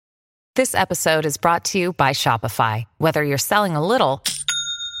This episode is brought to you by Shopify. Whether you're selling a little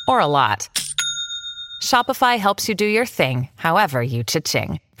or a lot, Shopify helps you do your thing, however you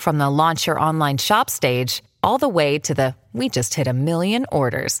cha-ching. From the launch your online shop stage, all the way to the we just hit 1 million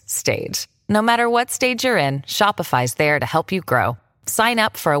orders stage. No matter what stage you're in, Shopify's there to help you grow. Sign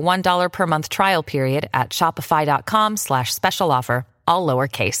up for a $1 per month trial period at shopify.com/special offer, all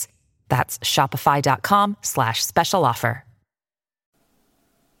lowercase. That's shopify.com/special offer.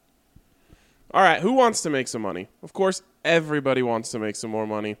 All right, who wants to make some money? Of course, everybody wants to make some more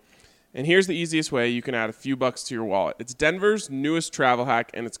money. And here's the easiest way you can add a few bucks to your wallet. It's Denver's newest travel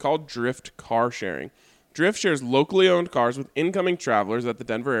hack, and it's called Drift Car Sharing. Drift shares locally owned cars with incoming travelers at the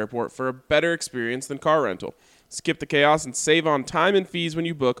Denver airport for a better experience than car rental. Skip the chaos and save on time and fees when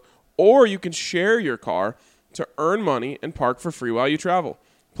you book, or you can share your car to earn money and park for free while you travel.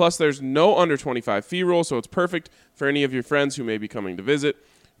 Plus, there's no under 25 fee rule, so it's perfect for any of your friends who may be coming to visit.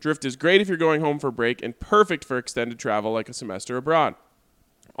 Drift is great if you're going home for a break and perfect for extended travel like a semester abroad.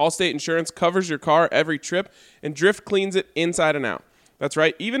 Allstate Insurance covers your car every trip, and Drift cleans it inside and out. That's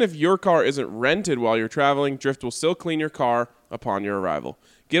right, even if your car isn't rented while you're traveling, Drift will still clean your car upon your arrival.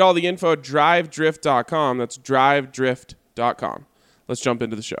 Get all the info at drivedrift.com. That's drivedrift.com. Let's jump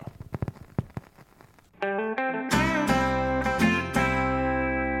into the show.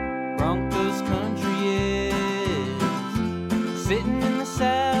 Broncos country is sitting in the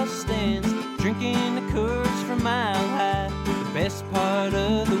south stands, drinking the Coors from Mile High. The best part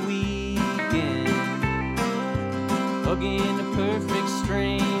of the weekend, hugging a perfect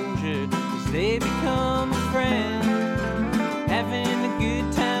stranger as they become a friend, having a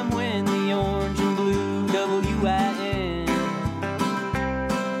good time when the orange and blue WIN,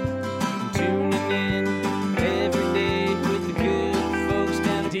 tuning in every day with the good folks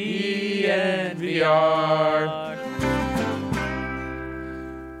down at DNVR.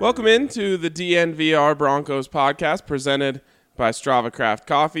 Welcome into the DNVR Broncos podcast presented by Strava Craft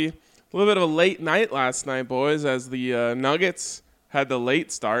Coffee. A little bit of a late night last night, boys, as the Nuggets had the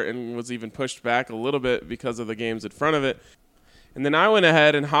late start and was even pushed back a little bit because of the games in front of it. And then I went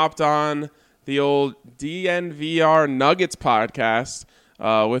ahead and hopped on the old DNVR Nuggets podcast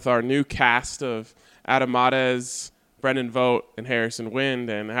with our new cast of Adam Mares, Brendan Vogt, and Harrison Wind,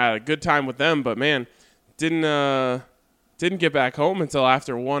 and had a good time with them. But, man, didn't get back home until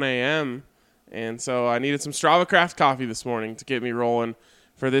after 1 a.m., and so I needed some Strava Craft coffee this morning to get me rolling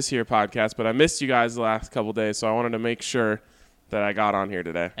for this here podcast. But I missed you guys the last couple days, so I wanted to make sure that I got on here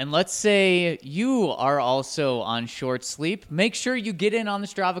today. And let's say you are also on short sleep. Make sure you get in on the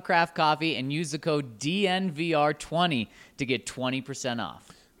Strava Craft coffee and use the code DNVR20 to get 20% off.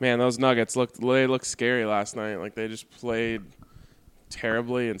 Man, those Nuggets looked scary last night. Like they just played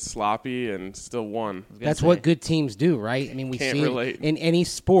terribly and sloppy and still won. That's what good teams do, right? I mean, we Can't see relate. it in any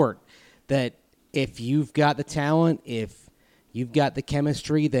sport that if you've got the talent, if you've got the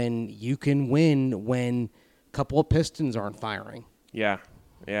chemistry, then you can win when a couple of Pistons aren't firing. Yeah,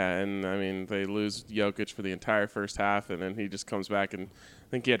 and I mean, they lose Jokic for the entire first half, and then he just comes back, and I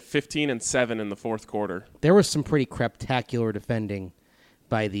think he had 15 and 7 in the fourth quarter. There was some pretty craptacular defending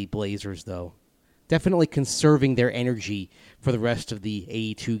by the Blazers, though. Definitely conserving their energy for the rest of the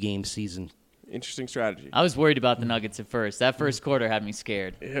 82-game season. Interesting strategy. I was worried about the Nuggets at first. That first quarter had me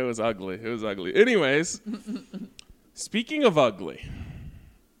scared. It was ugly. Anyways, speaking of ugly,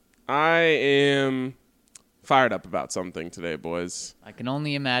 I am fired up about something today, boys. I can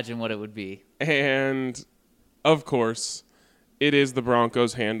only imagine what it would be. And, of course, it is the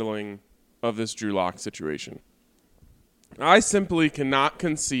Broncos' handling of this Drew Lock situation. I simply cannot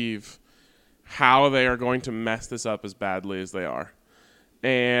conceive how they are going to mess this up as badly as they are.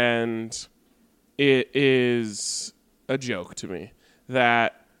 And it is a joke to me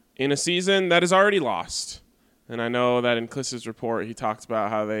that in a season that is already lost, and I know that in Kliss's report he talks about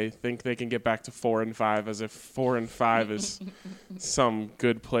how they think they can get back to 4-5, as if 4-5 is some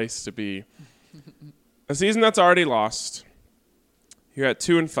good place to be. A season that's already lost, you're at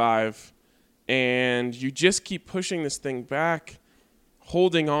 2-5, and you just keep pushing this thing back,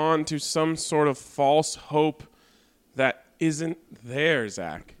 holding on to some sort of false hope that isn't there,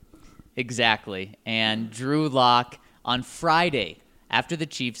 Zach. Exactly. And Drew Lock on Friday, after the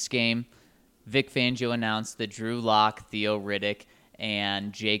Chiefs game, Vic Fangio announced that Drew Lock, Theo Riddick,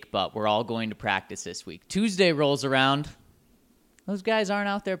 and Jake Butt were all going to practice this week. Tuesday rolls around. Those guys aren't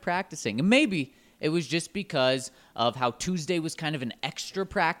out there practicing. And maybe it was just because of how Tuesday was kind of an extra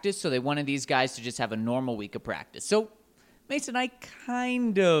practice, so they wanted these guys to just have a normal week of practice. So Mason, I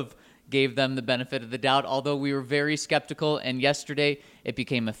kind of gave them the benefit of the doubt, although we were very skeptical. And yesterday, it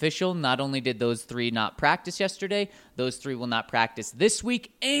became official. Not only did those 3 not practice yesterday, those 3 will not practice this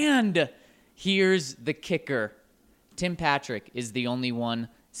week. And here's the kicker. Tim Patrick is the only one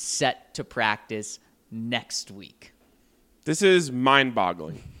set to practice next week. This is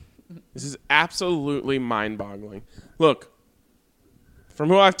mind-boggling. This is absolutely mind-boggling. Look, from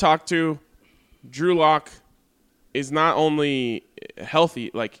who I've talked to, Drew Lock is not only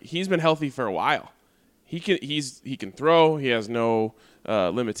healthy, like he's been healthy for a while. He can throw. He has no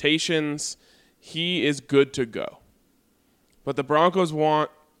limitations. He is good to go. But the Broncos want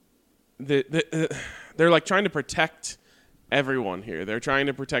they're like trying to protect everyone here. They're trying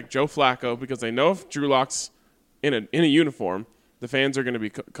to protect Joe Flacco because they know if Drew Lock's in a uniform, the fans are going to be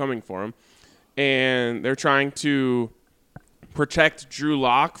coming for him, and they're trying to protect Drew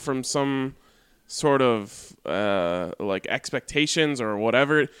Lock from some sort of like expectations or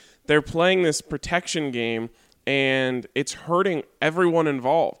whatever. They're playing this protection game, and it's hurting everyone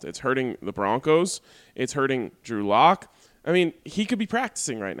involved. It's hurting the Broncos. It's hurting Drew Lock. I mean, he could be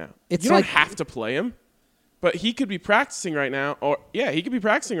practicing right now. You don't have to play him, but he could be practicing right now. He could be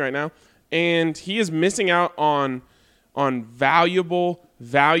practicing right now, and he is missing out on valuable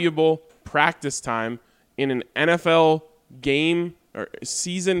practice time in an NFL game or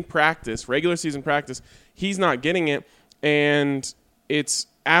season practice, regular season practice. He's not getting it, and it's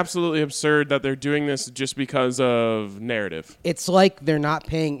absolutely absurd that they're doing this just because of narrative. It's like they're not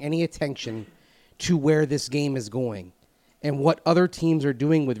paying any attention to where this game is going and what other teams are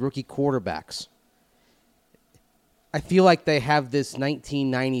doing with rookie quarterbacks. I feel like they have this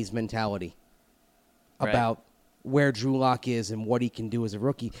 1990s mentality about where Drew Lock is and what he can do as a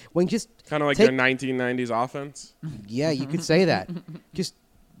rookie. When just kind of like their 1990s offense. Yeah, you could say that. Just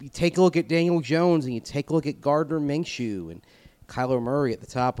you take a look at Daniel Jones and you take a look at Gardner Minshew and Kyler Murray at the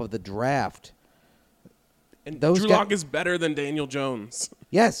top of the draft. And Drew Lock is better than Daniel Jones.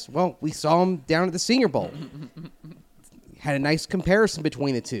 Yes, well, we saw him down at the Senior Bowl. Had a nice comparison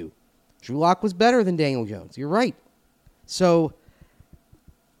between the two. Drew Lock was better than Daniel Jones. You're right. So,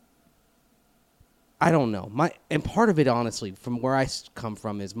 I don't know. And part of it, honestly, from where I come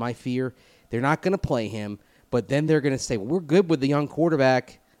from, is my fear they're not going to play him, but then they're going to say, well, we're good with the young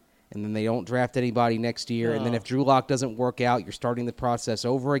quarterback, and then they don't draft anybody next year. And then if Drew Lock doesn't work out, you're starting the process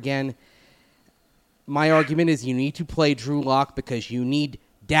over again. My argument is you need to play Drew Lock because you need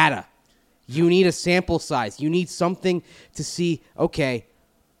data. You need a sample size. You need something to see, okay,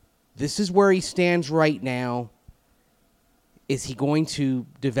 this is where he stands right now. Is he going to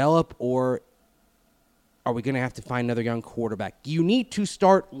develop, or are we going to have to find another young quarterback? You need to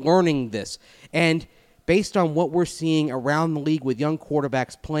start learning this. And based on what we're seeing around the league with young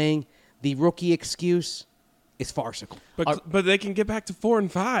quarterbacks playing, the rookie excuse is farcical. But they can get back to 4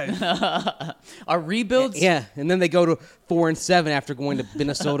 and 5. Are rebuilds? Yeah, and then they go to 4 and 7 after going to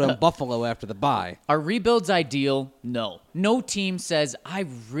Minnesota and Buffalo after the bye. Are rebuilds ideal? No. No team says, I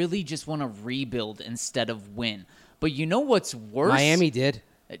really just want to rebuild instead of win. But you know what's worse? Miami did.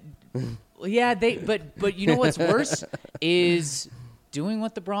 Yeah, but you know what's worse is doing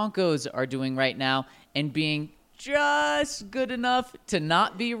what the Broncos are doing right now and being just good enough to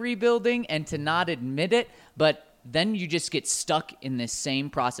not be rebuilding and to not admit it, but then you just get stuck in this same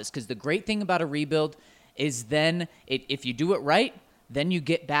process. Because the great thing about a rebuild is then if you do it right, then you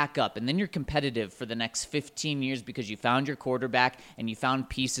get back up, and then you're competitive for the next 15 years because you found your quarterback and you found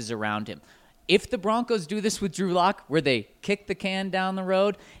pieces around him. If the Broncos do this with Drew Lock, where they kick the can down the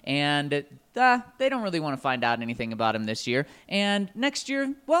road and they don't really want to find out anything about him this year, and next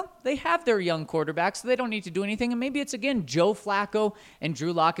year, well, they have their young quarterback, so they don't need to do anything, and maybe it's, again, Joe Flacco and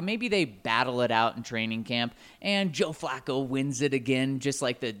Drew Lock, and maybe they battle it out in training camp, and Joe Flacco wins it again, just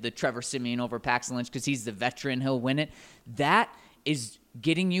like the Trevor Siemian over Paxton Lynch, because he's the veteran, he'll win it. That is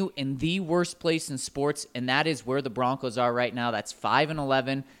getting you in the worst place in sports, and that is where the Broncos are right now. That's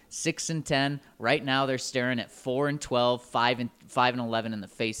 5-11, 6-10. Right now, they're staring at 4-12, 5-11 in the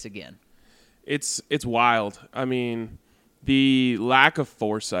face again. It's wild. I mean, the lack of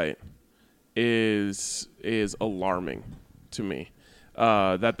foresight is alarming to me.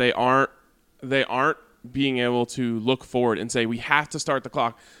 That they aren't being able to look forward and say we have to start the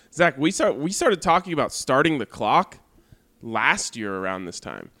clock. Zach, we started talking about starting the clock last year around this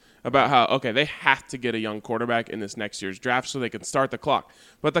time, about how, okay, they have to get a young quarterback in this next year's draft so they can start the clock.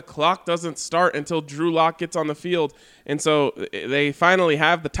 But the clock doesn't start until Drew Lock gets on the field. And so they finally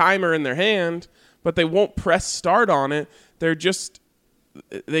have the timer in their hand, but they won't press start on it.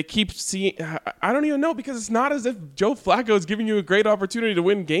 They keep seeing, I don't even know, because it's not as if Joe Flacco is giving you a great opportunity to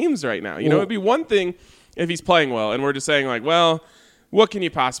win games right now. It'd be one thing if he's playing well, and we're just saying, like, well, what can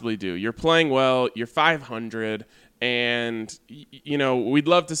you possibly do? You're playing well, you're 500, And, we'd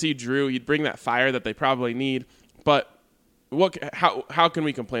love to see Drew. He'd bring that fire that they probably need. But how can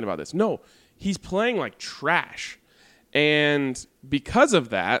we complain about this? No, he's playing like trash. And because of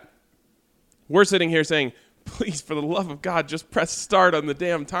that, we're sitting here saying, please, for the love of God, just press start on the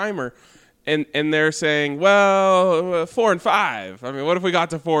damn timer. And they're saying, well, 4 and 5. I mean, what if we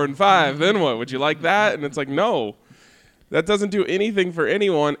got to 4 and 5? Then what? Would you like that? And it's like, no, that doesn't do anything for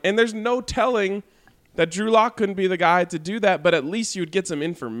anyone. And there's no telling that Drew Lock couldn't be the guy to do that, but at least you'd get some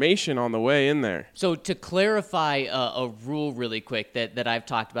information on the way in there. So to clarify a rule really quick that I've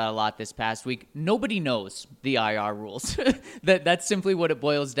talked about a lot this past week, nobody knows the IR rules. That's simply what it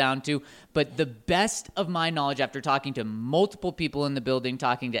boils down to. But the best of my knowledge, after talking to multiple people in the building,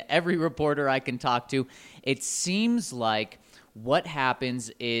 talking to every reporter I can talk to, it seems like what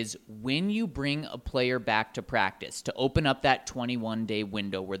happens is when you bring a player back to practice to open up that 21-day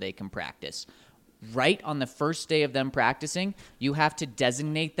window where they can practice, right on the first day of them practicing, you have to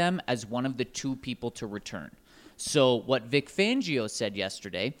designate them as one of the 2 people to return. So what Vic Fangio said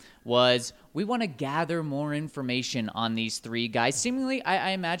yesterday was, we want to gather more information on these 3 guys. Seemingly, I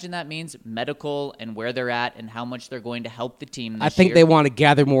imagine that means medical and where they're at and how much they're going to help the team this I think year. they want to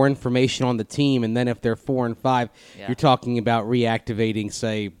gather more information on the team, and then if they're 4 and 5, you're talking about reactivating,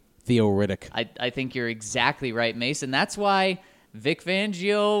 say, Theo Riddick. I think you're exactly right, Mason. That's why Vic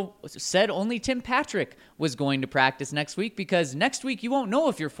Fangio said only Tim Patrick was going to practice next week, because next week you won't know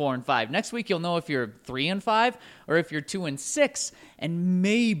if you're 4 and 5. Next week you'll know if you're 3 and 5 or if you're 2 and 6, and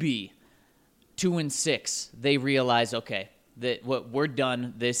maybe 2 and 6 they realize, okay, that we're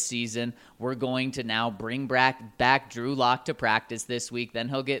done this season. We're going to now bring back Drew Lock to practice this week. Then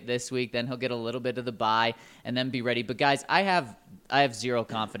he'll get this week. Then he'll get a little bit of the bye and then be ready. But guys, I have zero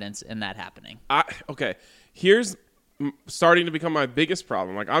confidence in that happening. Okay, here's starting to become my biggest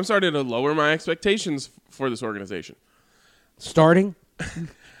problem. Like, I'm starting to lower my expectations for this organization. Starting?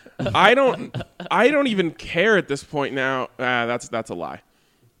 I don't even care at this point now. That's a lie.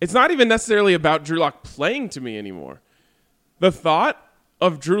 It's not even necessarily about Drew Lock playing to me anymore. The thought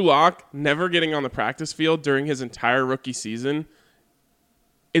of Drew Lock never getting on the practice field during his entire rookie season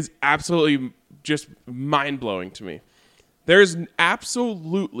is absolutely just mind-blowing to me. There's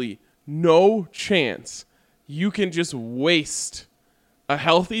absolutely no chance you can just waste a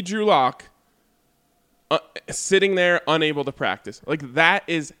healthy Drew Lock sitting there unable to practice. Like, that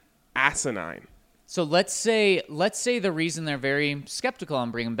is asinine. So let's say the reason they're very skeptical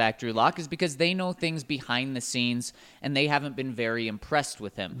on bringing back Drew Lock is because they know things behind the scenes and they haven't been very impressed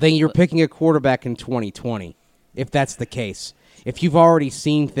with him. Then you're picking a quarterback in 2020, if that's the case. If you've already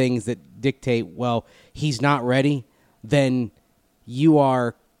seen things that dictate, well, he's not ready, then you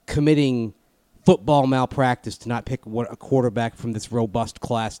are committing football malpractice to not pick a quarterback from this robust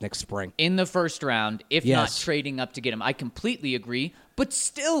class next spring. In the first round, if Yes. not trading up to get him. I completely agree. But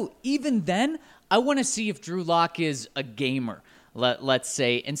still, even then, I want to see if Drew Lock is a gamer, let's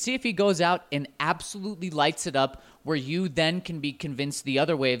say, and see if he goes out and absolutely lights it up, where you then can be convinced the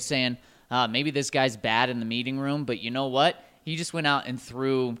other way of saying, maybe this guy's bad in the meeting room, but you know what? He just went out and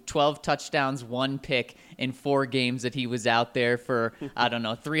threw 12 touchdowns, 1 pick in 4 games that he was out there for,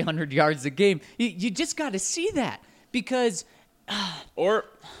 300 yards a game. You just got to see that, because... Or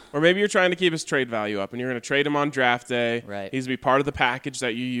maybe you're trying to keep his trade value up, and you're going to trade him on draft day. Right. He's going to be part of the package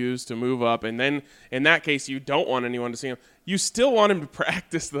that you use to move up, and then in that case, you don't want anyone to see him. You still want him to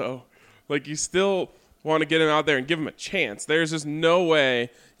practice, though. Like, you still want to get him out there and give him a chance. There's just no way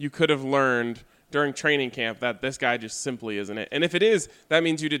you could have learned during training camp that this guy just simply isn't it. And if it is, that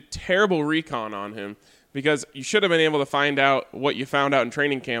means you did terrible recon on him, because you should have been able to find out what you found out in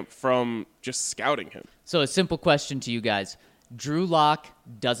training camp from just scouting him. So a simple question to you guys. Drew Lock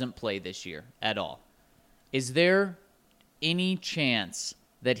doesn't play this year at all. Is there any chance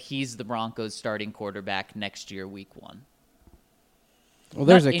that he's the Broncos' starting quarterback next year, week 1? Well,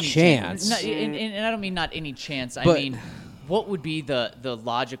 there's Not a any chance. And I don't mean not any chance. I But- mean, what would be the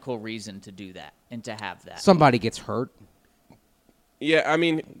logical reason to do that and to have that? Somebody gets hurt. Yeah, I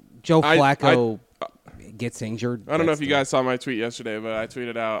mean, Joe Flacco gets injured. I don't know if you guys saw my tweet yesterday, but I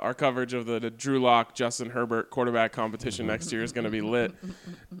tweeted out our coverage of the Drew Lock, Justin Herbert quarterback competition next year is going to be lit.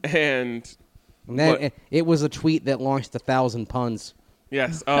 And it was a tweet that launched 1,000 puns.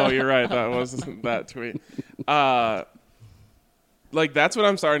 yes, oh, you're right. That was that tweet. Like, that's what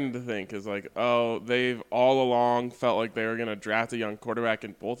I'm starting to think is like, oh, they've all along felt like they were going to draft a young quarterback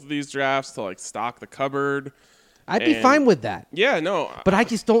in both of these drafts to like stock the cupboard. I'd be fine with that. Yeah, no. But I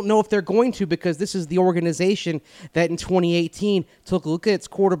just don't know if they're going to, because this is the organization that in 2018 took a look at its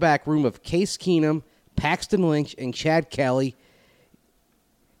quarterback room of Case Keenum, Paxton Lynch, and Chad Kelly,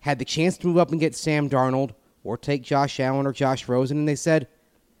 had the chance to move up and get Sam Darnold, or take Josh Allen or Josh Rosen, and they said,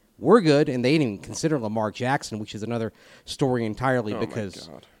 we're good, and they didn't even consider Lamar Jackson, which is another story entirely because,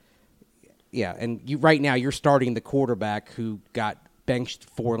 my God. yeah, and right now you're starting the quarterback who got benched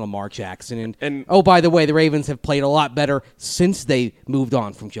for Lamar Jackson, and oh, by the way, the Ravens have played a lot better since they moved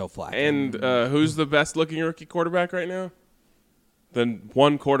on from Joe Flacco. And who's the best-looking rookie quarterback right now? The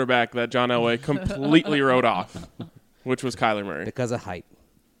one quarterback that John Elway completely wrote off, which was Kyler Murray. Because of height.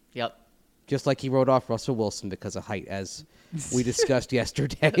 Yep. Just like he wrote off Russell Wilson because of height, as we discussed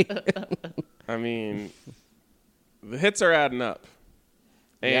yesterday. I mean, the hits are adding up.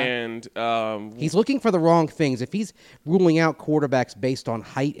 Yeah. And He's looking for the wrong things. If he's ruling out quarterbacks based on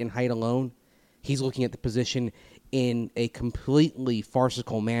height and height alone, he's looking at the position in a completely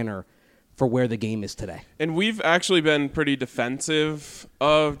farcical manner for where the game is today. And we've actually been pretty defensive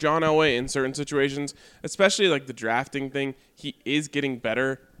of John Elway in certain situations, especially like the drafting thing. He is getting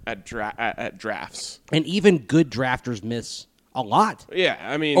better at drafts. And even good drafters miss a lot Yeah,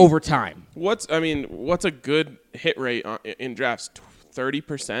 I mean, over time. what's a good hit rate in drafts?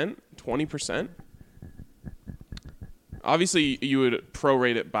 30%, 20%. Obviously, you would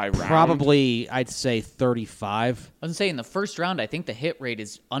prorate it by round. Probably, I'd say 35. I was saying in the first round, I think the hit rate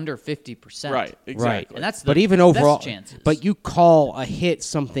is under 50%. Right, exactly. Right. And that's the But even best overall, chances. but you call a hit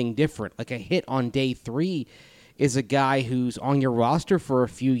something different. Like a hit on day 3 is a guy who's on your roster for a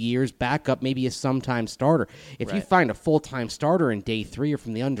few years, backup, maybe a sometime starter. If you Right. find a full-time starter in day 3 or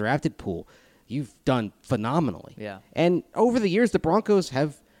from the undrafted pool, you've done phenomenally. Yeah. And over the years, the Broncos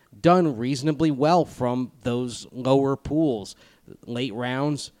have done reasonably well from those lower pools, late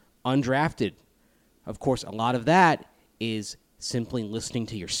rounds, undrafted. Of course, a lot of that is simply listening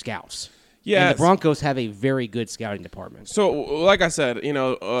to your scouts. Yeah, And the Broncos have a very good scouting department. So, like I said,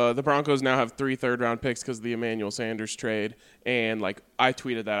 the Broncos now have 3 third-round picks because of the Emmanuel Sanders trade, and like I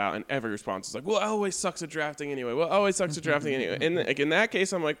tweeted that out, and every response is like, "Well, Elway sucks at drafting anyway." Well, Elway sucks at drafting anyway. And like, in that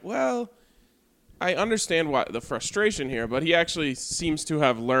case, I'm like, well, I understand why the frustration here, but he actually seems to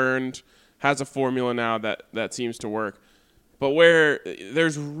have learned, has a formula now that seems to work. But where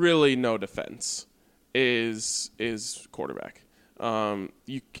there's really no defense is quarterback.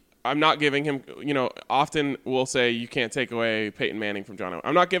 I'm not giving him, often we'll say you can't take away Peyton Manning from John Elway.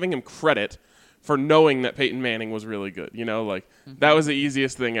 I'm not giving him credit for knowing that Peyton Manning was really good. That was the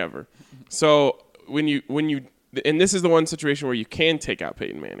easiest thing ever. So when you, and this is the one situation where you can take out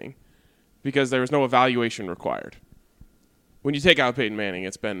Peyton Manning because there was no evaluation required. When you take out Peyton Manning,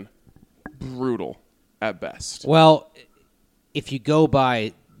 it's been brutal at best. Well, if you go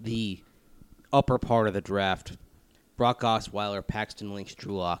by the upper part of the draft, Brock Osweiler, Paxton Lynch,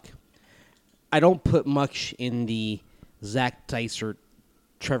 Drew Lock, I don't put much in the Zach Dicer,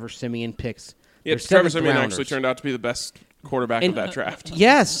 Trevor Siemian picks. Yeah, They're Trevor seventh Siemian rounders. actually turned out to be the best quarterback of that draft.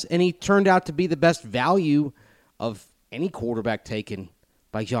 Yes, and he turned out to be the best value of any quarterback taken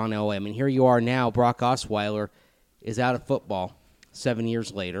by John Elway. I mean, here you are now. Brock Osweiler is out of football 7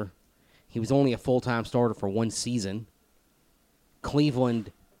 years later. He was only a full-time starter for 1 season.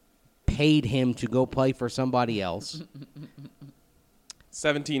 Cleveland paid him to go play for somebody else.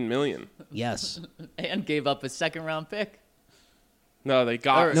 $17 million. Yes. And gave up a second-round pick. No, they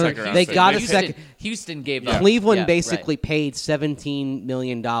got Or- a second round they pick. got a Houston, second- Houston gave up. Cleveland Yeah, basically right. paid $17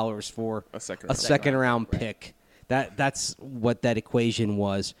 million for A second a round. second-round pick. That's what that equation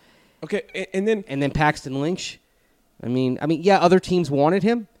was. Okay, and then And then Paxton Lynch, I mean, yeah, other teams wanted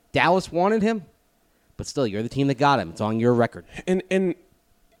him. Dallas wanted him. But still, you're the team that got him. It's on your record. And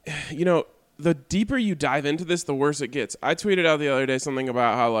the deeper you dive into this, the worse it gets. I tweeted out the other day something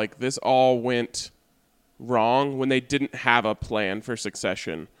about how like this all went wrong when they didn't have a plan for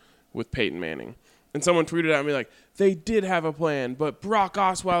succession with Peyton Manning. And someone tweeted at me like, they did have a plan, but Brock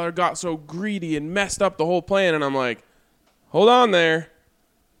Osweiler got so greedy and messed up the whole plan. And I'm like, hold on there.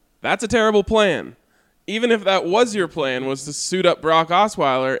 That's a terrible plan. Even if that was your plan, was to suit up Brock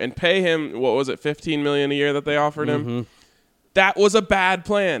Osweiler and pay him, what was it, $15 million a year that they offered him? That was a bad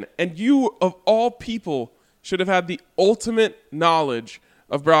plan. And you, of all people, should have had the ultimate knowledge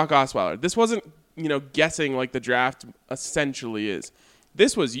of Brock Osweiler. This wasn't, guessing like the draft essentially is.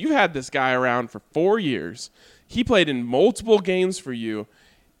 This was, you had this guy around for 4 years. He played in multiple games for you.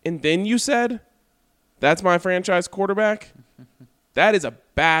 And then you said, that's my franchise quarterback? That is a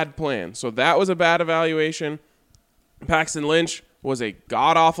bad plan. So that was a bad evaluation. Paxton Lynch was a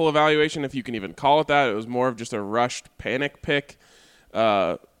god-awful evaluation, if you can even call it that. It was more of just a rushed panic pick.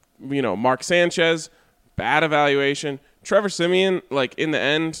 Mark Sanchez, bad evaluation. Trevor Siemian, like in the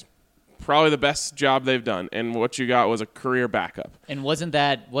end, probably the best job they've done. And what you got was a career backup. And wasn't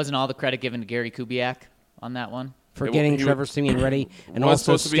all the credit given to Gary Kubiak on that one? for getting Trevor Siemian ready and was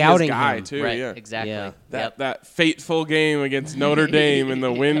also supposed to be his scouting guy him. too. Right, Yeah, exactly. Yeah. That fateful game against Notre Dame in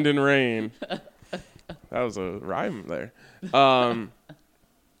the wind and rain. That was a rhyme there.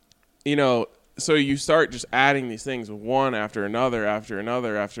 So you start just adding these things one after another,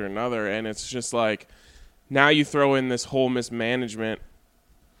 and it's just like now you throw in this whole mismanagement,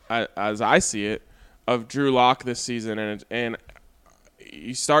 as I see it, of Drew Lock this season, and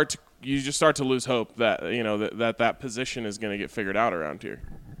you just start to lose hope that that position is going to get figured out around here.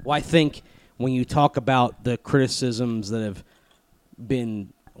 Well, I think when you talk about the criticisms that have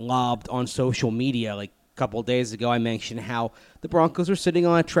been lobbed on social media, like a couple of days ago I mentioned how the Broncos are sitting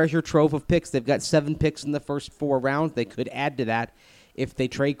on a treasure trove of picks. They've got 7 picks in the first 4 rounds. They could add to that if they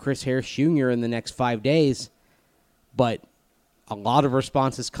trade Chris Harris Jr. in the next 5 days. But a lot of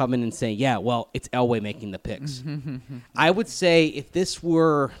responses come in and say, yeah, well, it's Elway making the picks. I would say if this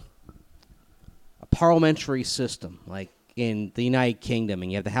were a parliamentary system, like in the United Kingdom,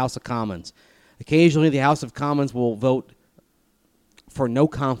 and you have the House of Commons, occasionally the House of Commons will vote for no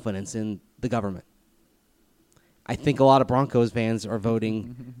confidence in the government. I think a lot of Broncos fans are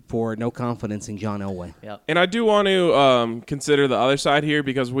voting for no confidence in John Elway. Yep. And I do want to consider the other side here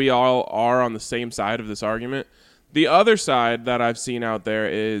because we all are on the same side of this argument. The other side that I've seen out there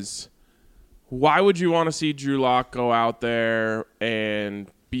is, why would you want to see Drew Lock go out there and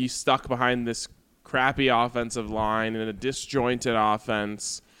be stuck behind this crappy offensive line in a disjointed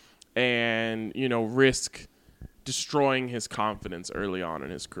offense and, risk destroying his confidence early on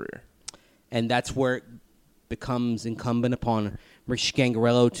in his career? And that's where it becomes incumbent upon Rich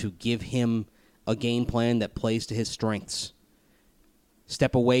Scangarello to give him a game plan that plays to his strengths.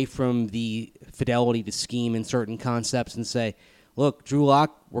 Step away from the fidelity to scheme in certain concepts and say, look, Drew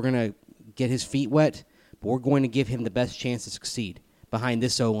Lock, we're going to get his feet wet, but we're going to give him the best chance to succeed behind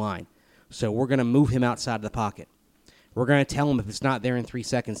this O-line. So we're going to move him outside of the pocket. We're going to tell him if it's not there in 3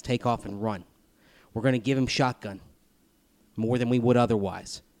 seconds, take off and run. We're going to give him shotgun more than we would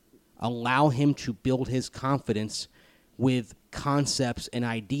otherwise. Allow him to build his confidence with concepts and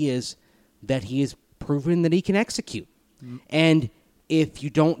ideas that he has proven that he can execute. And if you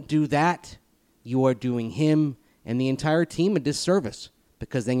don't do that, you are doing him and the entire team a disservice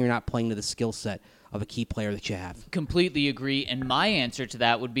because then you're not playing to the skill set of a key player that you have. Completely agree. And my answer to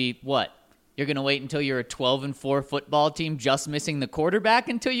that would be what? You're going to wait until you're a 12-4 football team just missing the quarterback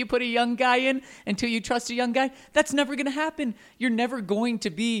until you put a young guy in, until you trust a young guy? That's never going to happen. You're never going to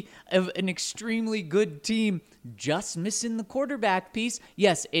be an extremely good team just missing the quarterback piece.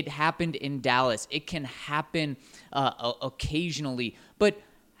 Yes, it happened in Dallas. It can happen occasionally. But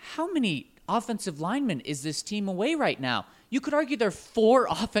how many offensive linemen is this team away right now? You could argue they're 4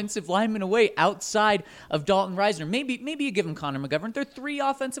 offensive linemen away outside of Dalton Risner. Maybe you give them Connor McGovern. They're 3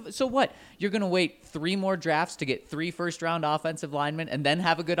 offensive. So what? You're going to wait 3 more drafts to get 3 first-round offensive linemen and then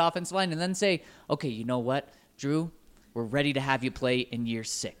have a good offensive line and then say, okay, you know what, Drew, we're ready to have you play in year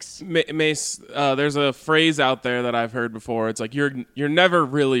 6. Mace, there's a phrase out there that I've heard before. It's like you're never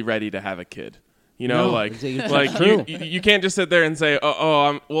really ready to have a kid. No, you can't just sit there and say,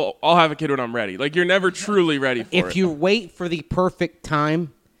 I'll have a kid when I'm ready. Like, you're never truly ready for it. If you wait for the perfect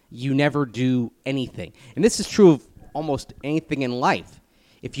time, you never do anything. And this is true of almost anything in life.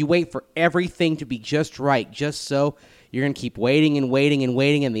 If you wait for everything to be just right, just so, you're going to keep waiting and waiting and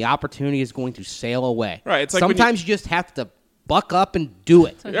waiting, and the opportunity is going to sail away. Right. It's like sometimes you just have to buck up and do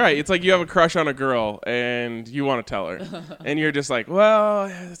it. Right. It's like you have a crush on a girl and you want to tell her, and you're just like, well,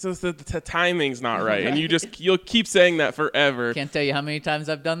 the timing's not right, and you'll keep saying that forever. Can't tell you how many times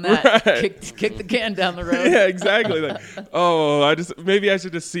I've done that. Right. Kick the can down the road. Yeah, exactly. Like, maybe I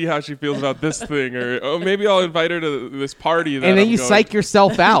should just see how she feels about this thing, or maybe I'll invite her to this party. And then you psych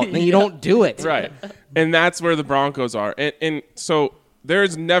yourself out, and you don't do it. Right. And that's where the Broncos are, and so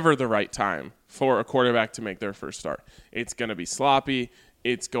there's never the right time for a quarterback to make their first start. It's going to be sloppy.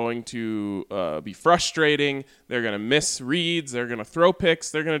 It's going to be frustrating. They're going to miss reads. They're going to throw picks.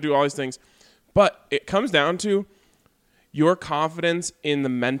 They're going to do all these things. But it comes down to your confidence in the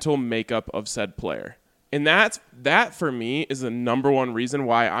mental makeup of said player. And that for me is the number one reason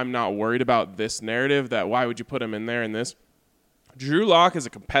why I'm not worried about this narrative, that why would you put him in there in this. Drew Lock is a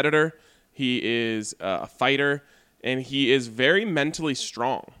competitor. He is a fighter, and he is very mentally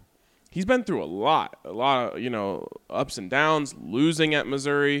strong. He's been through a lot of, ups and downs, losing at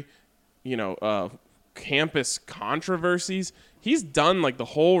Missouri, campus controversies. He's done like the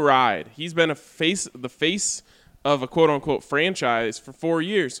whole ride. He's been the face of a quote unquote franchise for 4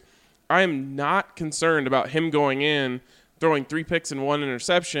 years. I am not concerned about him going in, throwing 3 picks and 1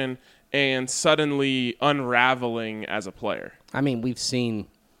 interception, and suddenly unraveling as a player. I mean, we've seen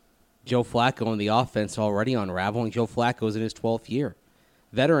Joe Flacco and the offense already unraveling. Joe Flacco's in his 12th year.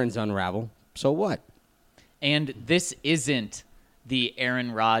 Veterans unravel. So what? And this isn't the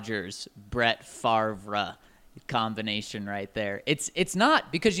Aaron Rodgers, Brett Favre combination right there. It's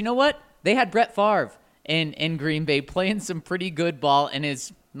not, because you know what? They had Brett Favre in Green Bay playing some pretty good ball, and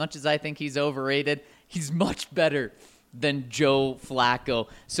as much as I think he's overrated, he's much better than Joe Flacco.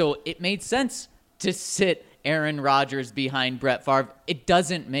 So it made sense to sit Aaron Rodgers behind Brett Favre. It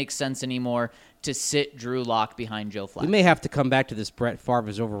doesn't make sense anymore to sit Drew Lock behind Joe Flacco. We may have to come back to this Brett Favre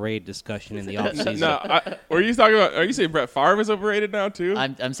is overrated discussion in the offseason. No, were you talking about? Are you saying Brett Favre is overrated now too?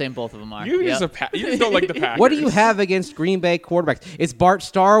 I'm saying both of them are. You Yep. just don't like the Packers. What do you have against Green Bay quarterbacks? Is Bart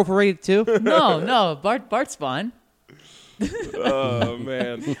Starr overrated too? No, Bart's fine. Oh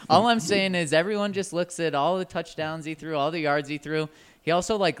man. All I'm saying is everyone just looks at all the touchdowns he threw, all the yards he threw. He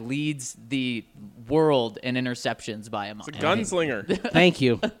also leads the world in interceptions by a mile. It's a gunslinger. Thank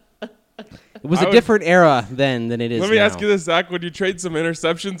you. It was a different era then than it is now. Let me ask you this, Zach. Would you trade some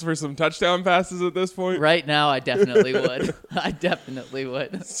interceptions for some touchdown passes at this point? Right now, I definitely would. I definitely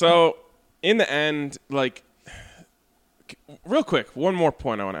would. So, in the end, real quick, one more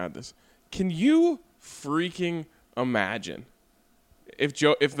point I want to add this. Can you freaking imagine if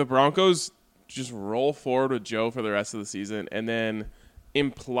the Broncos just roll forward with Joe for the rest of the season and then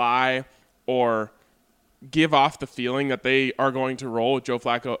imply or give off the feeling that they are going to roll with Joe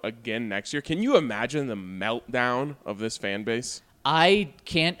Flacco again next year? Can you imagine the meltdown of this fan base? I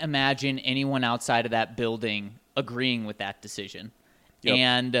can't imagine anyone outside of that building agreeing with that decision. Yep.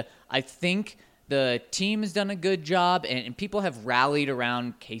 And I think the team has done a good job, and people have rallied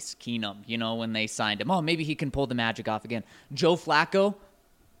around Case Keenum, when they signed him. Oh, maybe he can pull the magic off again. Joe Flacco,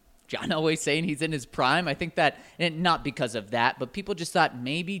 John Elway saying he's in his prime. I think that, and not because of that, but people just thought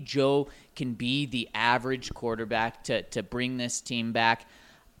maybe Joe can be the average quarterback to bring this team back.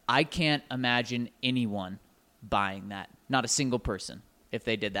 I can't imagine anyone buying that. Not a single person if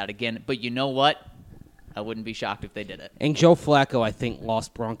they did that again. But you know what? I wouldn't be shocked if they did it. And Joe Flacco, I think,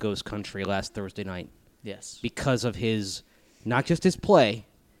 lost Broncos country last Thursday night. Yes. Because of his, not just his play,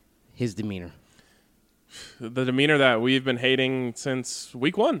 his demeanor. The demeanor that we've been hating since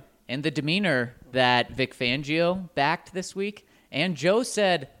week one. And the demeanor that Vic Fangio backed this week. And Joe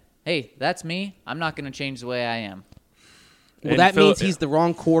said, hey, that's me. I'm not going to change the way I am. Well, that means he's the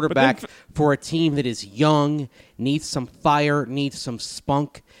wrong quarterback for a team that is young, needs some fire, needs some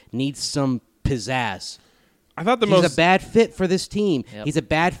spunk, needs some pizzazz. I thought He's a bad fit for this team. Yep. He's a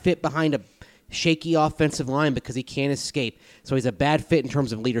bad fit behind a shaky offensive line because he can't escape. So he's a bad fit in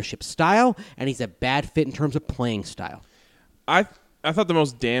terms of leadership style, and he's a bad fit in terms of playing style. I thought the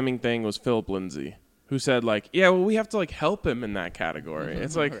most damning thing was Philip Lindsay, who said, we have to, help him in that category.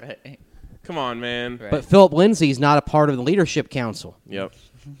 It's Right. come on, man. Right. But Philip Lindsay's not a part of the leadership council. Yep.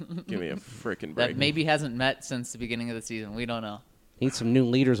 Give me a freaking break. That maybe hasn't met since the beginning of the season. We don't know. Need some new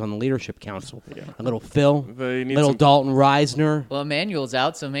leaders on the leadership council. Yeah. A little Phil, They need little some- Dalton Reisner. Well, Emmanuel's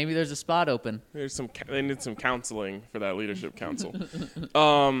out, so maybe there's a spot open. They need some counseling for that leadership council.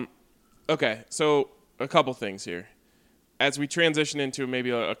 Okay, so a couple things here. As we transition into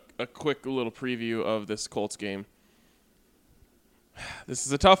maybe a quick little preview of this Colts game, this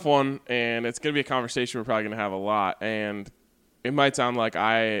is a tough one, and it's going to be a conversation we're probably going to have a lot. And it might sound like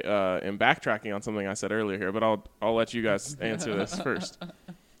I am backtracking on something I said earlier here, but I'll let you guys answer this first.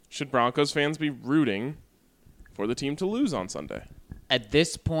 Should Broncos fans be rooting for the team to lose on Sunday? At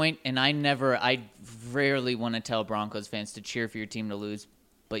this point, and I rarely want to tell Broncos fans to cheer for your team to lose,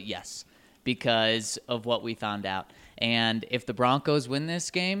 but yes, because of what we found out. And if the Broncos win this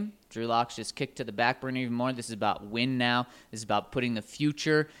game, Drew Lock's just kicked to the back burner even more. This is about win now. This is about putting the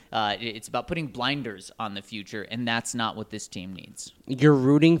future. It's about putting blinders on the future, and that's not what this team needs. You're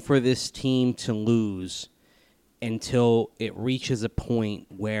rooting for this team to lose until it reaches a point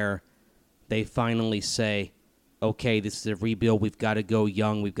where they finally say, okay, this is a rebuild. We've got to go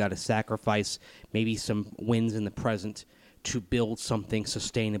young. We've got to sacrifice maybe some wins in the present to build something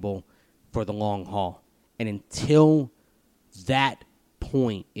sustainable for the long haul. And until that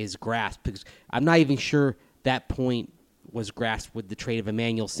point is grasped, because I'm not even sure that point was grasped with the trade of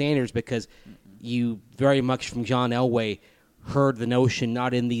Emmanuel Sanders, because you very much from John Elway heard the notion,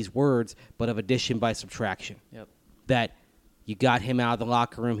 not in these words, but of addition by subtraction. Yep. That you got him out of the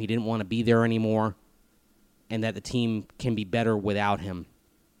locker room, he didn't want to be there anymore, and that the team can be better without him.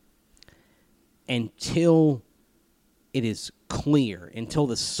 Until it is clear, until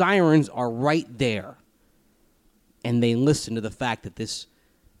the sirens are right there, and they listen to the fact that this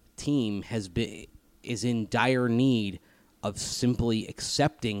team is in dire need of simply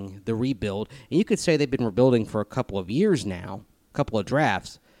accepting the rebuild. And you could say they've been rebuilding for a couple of years now, a couple of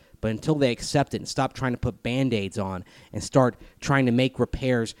drafts, But until they accept it and stop trying to put Band-Aids on and start trying to make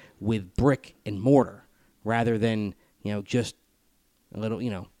repairs with brick and mortar rather than, just a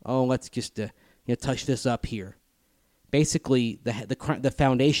little, let's just touch this up here. Basically, the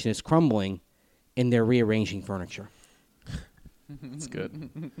foundation is crumbling and they're rearranging furniture. That's good.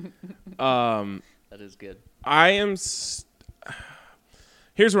 That is good.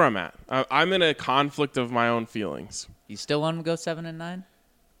 Here's where I'm at. I'm in a conflict of my own feelings. You still want them to go 7-9?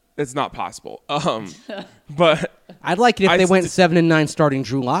 It's not possible. But I'd like it if they went 7-9 starting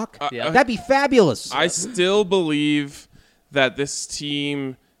Drew Lock. That'd be fabulous. I still believe that this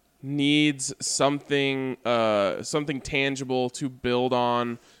team needs something tangible to build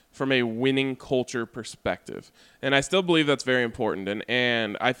on from a winning culture perspective. And I still believe that's very important.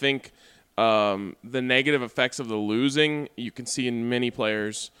 And I think the negative effects of the losing you can see in many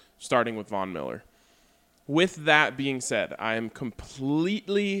players, starting with Von Miller. With that being said, I am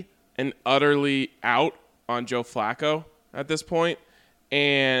completely and utterly out on Joe Flacco at this point.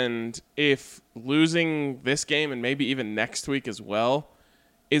 And if losing this game and maybe even next week as well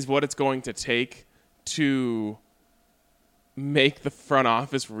is what it's going to take to make the front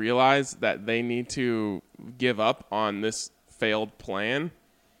office realize that they need to give up on this failed plan,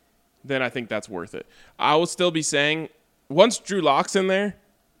 then I think that's worth it. I will still be saying, once Drew Lock's in there,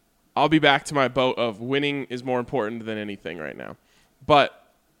 I'll be back to my boat of winning is more important than anything right now.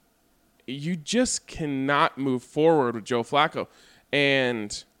 But you just cannot move forward with Joe Flacco.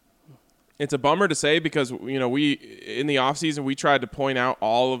 And it's a bummer to say because, we in the offseason, we tried to point out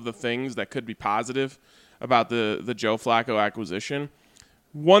all of the things that could be positive about the Joe Flacco acquisition.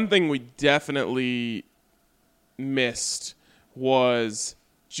 One thing we definitely missed was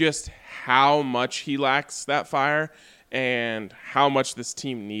just how much he lacks that fire and how much this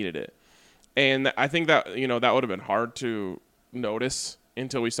team needed it. And I think that, that would have been hard to notice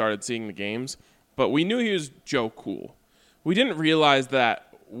until we started seeing the games. But we knew he was Joe Cool. We didn't realize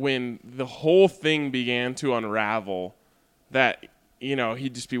that when the whole thing began to unravel, that,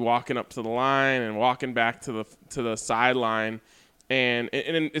 he'd just be walking up to the line and walking back to the sideline. And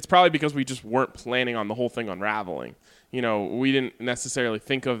it's probably because we just weren't planning on the whole thing unraveling. We didn't necessarily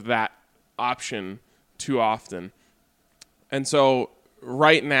think of that option too often. And so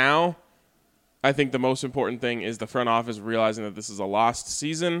right now, I think the most important thing is the front office realizing that this is a lost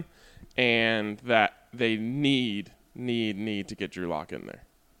season and that they need to get Drew Lock in there.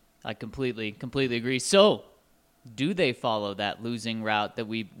 I completely agree. So, do they follow that losing route that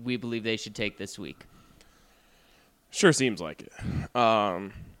we believe they should take this week? Sure seems like it.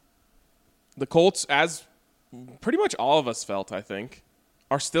 The Colts, as pretty much all of us felt, I think,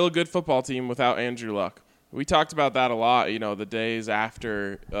 are still a good football team without Andrew Luck. We talked about that a lot, the days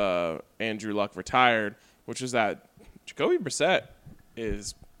after Andrew Luck retired, which is that Jacoby Brissett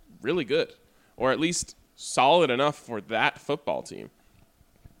is really good, or at least solid enough for that football team.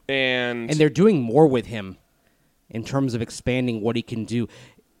 And they're doing more with him in terms of expanding what he can do.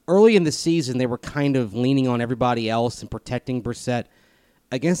 Early in the season, they were kind of leaning on everybody else and protecting Brissett.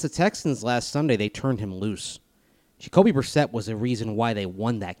 Against the Texans last Sunday, they turned him loose. Jacoby Brissett was a reason why they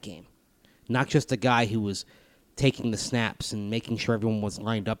won that game. Not just a guy who was taking the snaps and making sure everyone was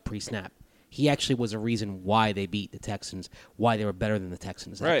lined up pre-snap. He actually was a reason why they beat the Texans, why they were better than the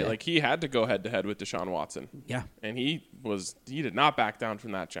Texans that right, day. Like he had to go head-to-head with Deshaun Watson. Yeah. And he did not back down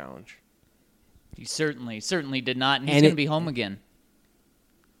from that challenge. He certainly did not, and he's going to be home again.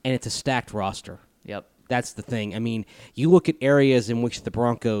 And it's a stacked roster. Yep. That's the thing. I mean, you look at areas in which the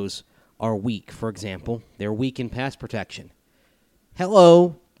Broncos are weak. For example, they're weak in pass protection.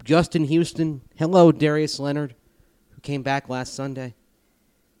 Hello, Justin Houston. Hello, Darius Leonard, who came back last Sunday.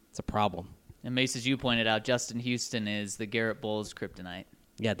 It's a problem. And Mace, as you pointed out, Justin Houston is the Garrett Bowles kryptonite.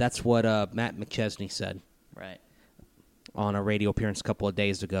 Yeah, that's what Matt McChesney said. Right. On a radio appearance a couple of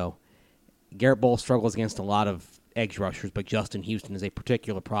days ago. Garrett Bowles struggles against a lot of edge rushers, but Justin Houston is a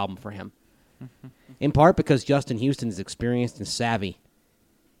particular problem for him. In part because Justin Houston is experienced and savvy.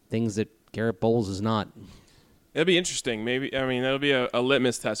 Things that Garrett Bowles is not. It'll be interesting. That'll be a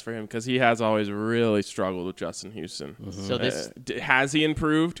litmus test for him because he has always really struggled with Justin Houston. Mm-hmm. So has he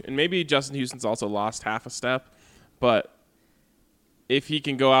improved? And maybe Justin Houston's also lost half a step. But if he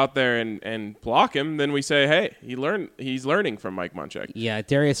can go out there and block him, then we say, hey, he's learning from Mike Munchak. Yeah,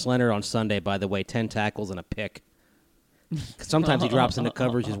 Darius Leonard on Sunday, by the way, 10 tackles and a pick. Sometimes he drops into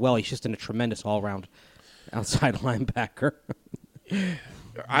coverage as well. He's just a tremendous all-around outside linebacker.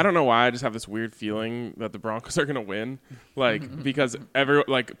 I don't know why. I just have this weird feeling that the Broncos are going to win, because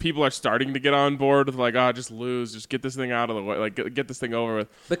people are starting to get on board with just lose, just get this thing out of the way, get this thing over with.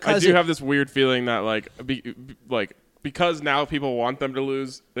 Because I do have this weird feeling that because now people want them to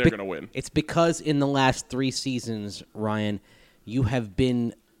lose, they're going to win. It's because in the last 3 seasons, Ryan, you have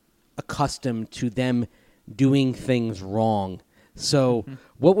been accustomed to them doing things wrong. So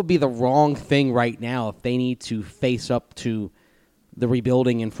what would be the wrong thing right now if they need to face up to the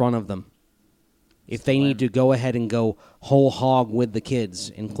rebuilding in front of them? If they need to go ahead and go whole hog with the kids,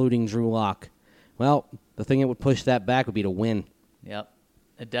 including Drew Lock, well, the thing that would push that back would be to win. Yep,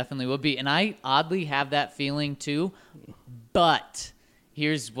 it definitely would be. And I oddly have that feeling too, but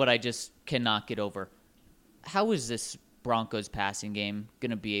here's what I just cannot get over. How is this Broncos passing game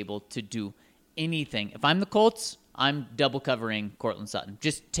going to be able to do anything? If I'm the Colts, I'm double covering Cortland Sutton,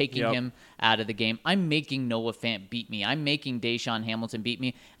 just taking him out of the game. I'm making Noah Fant beat me. I'm making Deshaun Hamilton beat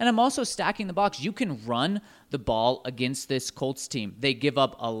me. And I'm also stacking the box. You can run the ball against this Colts team. They give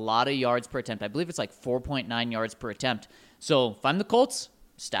up a lot of yards per attempt. I believe it's like 4.9 yards per attempt. So if I'm the Colts,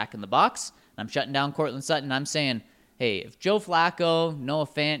 stacking the box, and I'm shutting down Cortland Sutton, I'm saying, hey, if Joe Flacco, Noah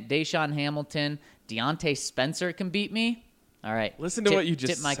Fant, Deshaun Hamilton, Deontay Spencer can beat me, all right. Listen to what you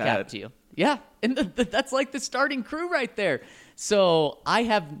just tip my said. cap to you. Yeah, and that's like the starting crew right there. So I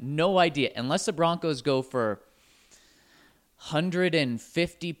have no idea. Unless the Broncos go for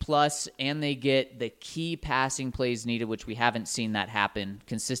 150 plus and they get the key passing plays needed, which we haven't seen that happen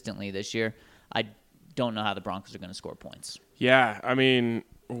consistently this year, I don't know how the Broncos are going to score points. Yeah, I mean,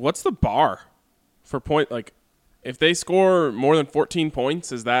 what's the bar for point? Like, if they score more than 14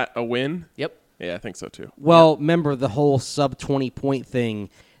 points, is that a win? Yep. Yeah, I think so too. Well, remember the whole sub-20-point thing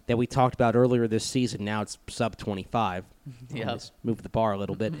that we talked about earlier this season. Now it's sub-25. Yep. Move the bar a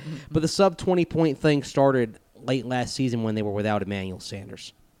little bit. But the sub-20-point thing started late last season when they were without Emmanuel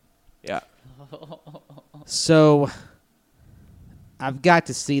Sanders. Yeah. So I've got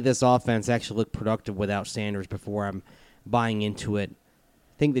to see this offense actually look productive without Sanders before I'm buying into it.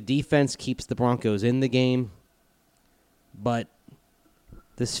 I think the defense keeps the Broncos in the game, but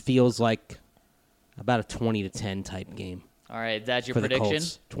this feels like about a 20-10 type game. All right, that's your for prediction? The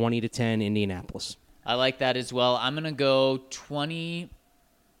Colts. 20-10 Indianapolis. I like that as well. I'm going to go 24-13.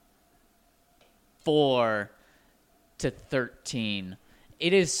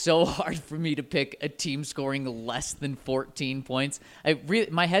 It is so hard for me to pick a team scoring less than 14 points.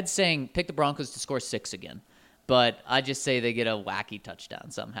 My head's saying pick the Broncos to score 6 again, but I just say they get a wacky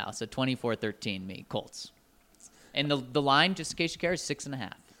touchdown somehow. So 24-13 me, Colts. And the line, just in case you care, is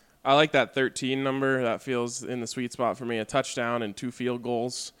 6.5. I like that 13 number. That feels in the sweet spot for me. A touchdown and 2 field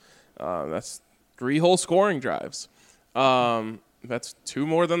goals. That's 3 whole scoring drives. That's 2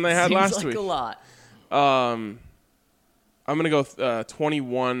 more than they had last week. Seems like a lot. I'm going to go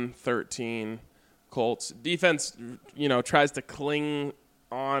 21-13 Colts. Defense, tries to cling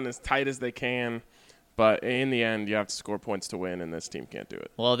on as tight as they can. But in the end, you have to score points to win, and this team can't do it.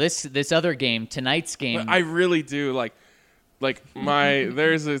 Well, this other game, tonight's game. But I really do.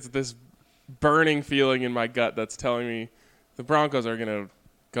 There's this burning feeling in my gut that's telling me the Broncos are going to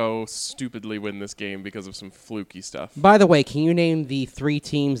go stupidly win this game because of some fluky stuff. By the way, can you name the 3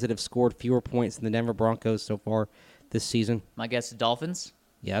 teams that have scored fewer points than the Denver Broncos so far this season? My guess is Dolphins?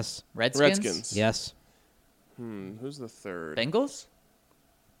 Yes. Redskins? Yes. Who's the third? Bengals?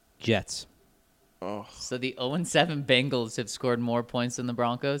 Jets. Oh, So the 0-7 Bengals have scored more points than the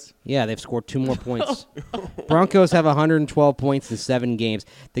Broncos? Yeah, they've scored 2 more points. Broncos have 112 points in 7 games.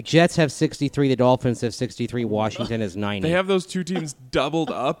 The Jets have 63. The Dolphins have 63. Washington has 90. they have those 2 teams doubled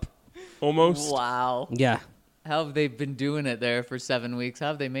up almost. Wow. Yeah. How have they been doing it there for 7 weeks? How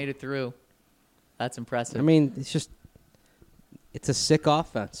have they made it through? That's impressive. I mean, it's a sick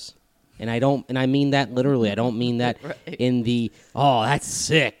offense. And I mean that literally. I don't mean that Right. in the, oh, that's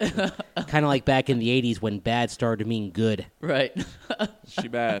sick. Kind of like back in the 80s when bad started to mean good. Right. She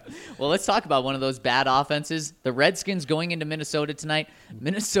bad. Well, let's talk about one of those bad offenses. The Redskins going into Minnesota tonight.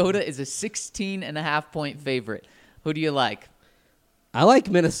 Minnesota is a 16.5-point favorite. Who do you like? I like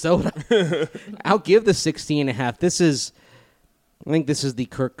Minnesota. I'll give the 16.5. I think this is the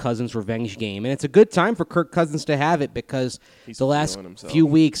Kirk Cousins revenge game, and it's a good time for Kirk Cousins to have it because He's the last feeling himself. few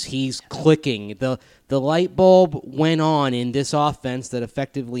weeks he's clicking. The light bulb went on in this offense that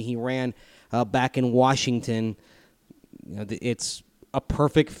effectively he ran back in Washington. It's a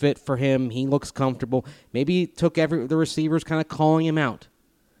perfect fit for him. He looks comfortable. Maybe it took the receivers kind of calling him out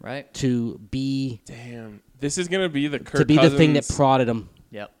Right? to be Damn. This is going to be the Kirk the thing that Cousins prodded him.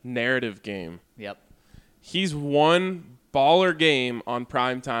 Yep. narrative game. Yep. He's one baller game on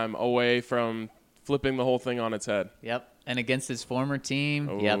primetime away from flipping the whole thing on its head. Yep. And against his former team.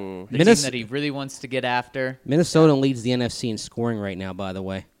 Oh. Yep. The Minnes- team that he really wants to get after. Minnesota leads the NFC in scoring right now, by the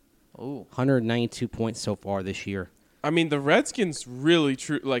way. Ooh. 192 points so far this year. I mean, the Redskins really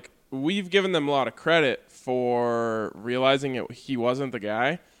we've given them a lot of credit for realizing he wasn't the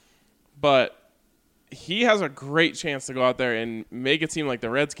guy, but he has a great chance to go out there and make it seem like the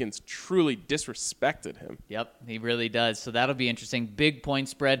Redskins truly disrespected him. Yep, he really does. So that'll be interesting. Big point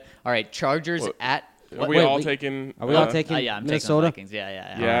spread. All right, Chargers at. Are we all taking? Are we all taking Yeah, I'm Minnesota? taking the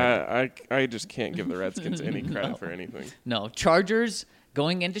Vikings. Yeah. Yeah, I just can't give the Redskins any credit for anything. No, Chargers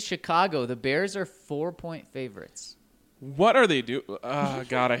going into Chicago. The Bears are 4-point favorites. What are they doing? Oh,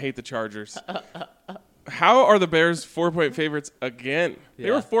 God, I hate the Chargers. How are the Bears 4-point favorites again? They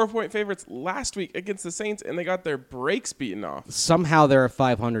Yeah. were 4-point favorites last week against the Saints, and they got their brakes beaten off. Somehow they're a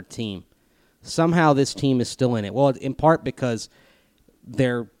 500 team. Somehow this team is still in it. Well, in part because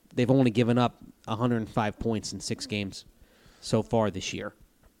they've only given up 105 points in 6 games so far this year.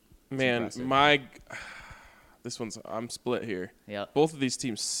 Man, I'm split here. Yep. Both of these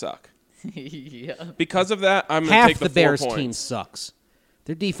teams suck. Yeah. Because of that, I'm going to Half take the the 4 Bears points. team sucks.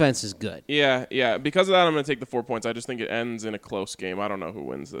 Their defense is good. Yeah. Because of that, I'm going to take the 4 points. I just think it ends in a close game. I don't know who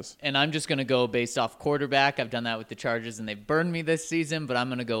wins this. And I'm just going to go based off quarterback. I've done that with the Chargers, and they've burned me this season, but I'm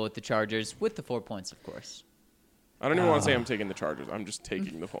going to go with the Chargers with the 4 points, of course. I don't even want to say I'm taking the Chargers. I'm just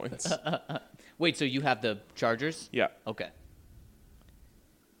taking the points. Wait, so you have the Chargers? Yeah. Okay.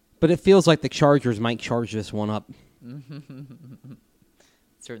 But it feels like the Chargers might charge this one up. It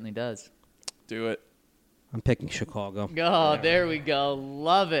certainly does. Do it. I'm picking Chicago. Oh, there we go.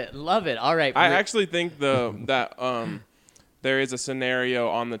 Love it. Love it. All right. I actually think that there is a scenario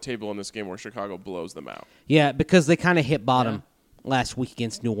on the table in this game where Chicago blows them out. Yeah, because they kind of hit bottom last week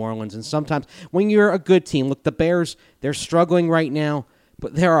against New Orleans. And sometimes when you're a good team, look, the Bears, they're struggling right now,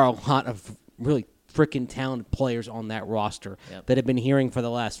 but there are a lot of really freaking talented players on that roster that have been hearing for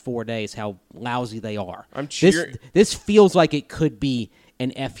the last 4 days how lousy they are. I'm cheering. This feels like it could be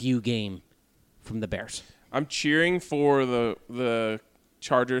an FU game from the Bears. I'm cheering for the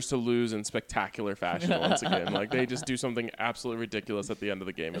Chargers to lose in spectacular fashion once again. Like, they just do something absolutely ridiculous at the end of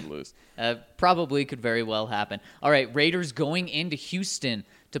the game and lose. Probably could very well happen. All right, Raiders going into Houston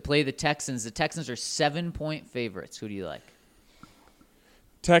to play the Texans. The Texans are 7-point favorites. Who do you like?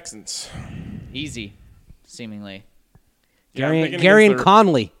 Texans. Easy, seemingly. Yeah, I'm thinking Gary and against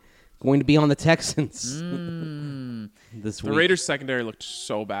Conley going to be on the Texans this the week. Raiders secondary looked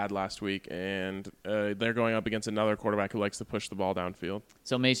so bad last week, and they're going up against another quarterback who likes to push the ball downfield.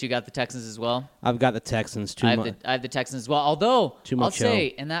 So, Mace, you got the Texans as well? I've got the Texans too I much. have the Texans as well. Although, Too I'll much say,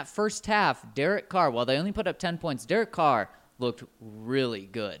 in that first half, Derek Carr, while they only put up 10 points, Derek Carr looked really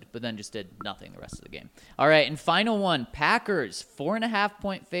good, but then just did nothing the rest of the game. All right, and final one, Packers,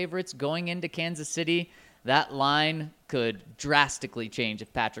 4.5-point favorites going into Kansas City. That line could drastically change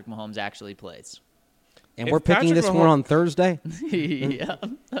if Patrick Mahomes actually plays. And If we're picking Patrick this one on Thursday. Yeah.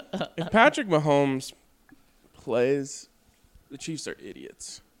 If Patrick Mahomes plays, the Chiefs are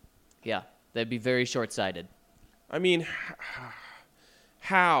idiots. Yeah, they'd be very short-sighted. I mean,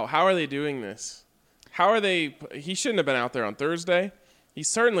 how are they doing this? How are they? He shouldn't have been out there on Thursday. He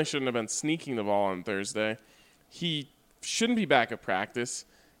certainly shouldn't have been sneaking the ball on Thursday. He shouldn't be back at practice,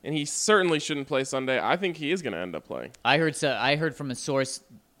 and he certainly shouldn't play Sunday. I think he is going to end up playing. I heard from a source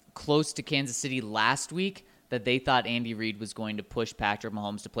close to Kansas City last week that they thought Andy Reid was going to push Patrick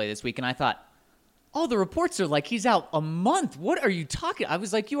Mahomes to play this week, and I thought, oh, the reports are like he's out a month. What are you talking? I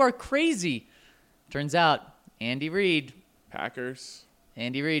was like, you are crazy. Turns out, Andy Reid, Packers.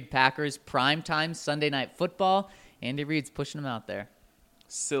 Packers, primetime Sunday Night Football. Andy Reid's pushing him out there.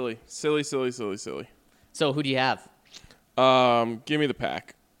 Silly. So who do you have? Give me the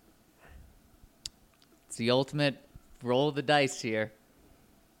Pack. It's the ultimate roll of the dice here.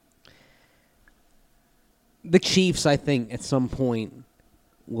 The Chiefs, I think, at some point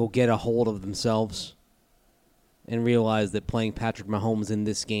will get a hold of themselves and realize that playing Patrick Mahomes in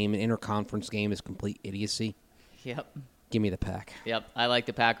this game, an interconference game, is complete idiocy. Yep. Give me the Pack. Yep. I like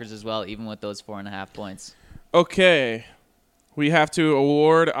the Packers as well, even with those 4.5 points. Okay. We have to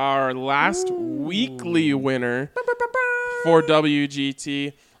award our last weekly winner for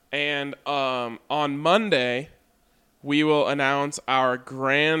WGT. And on Monday, we will announce our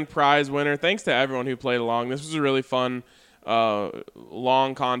grand prize winner. Thanks to everyone who played along. This was a really fun,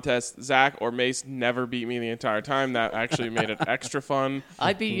 long contest. Zach or Mace never beat me the entire time. That actually made it extra fun.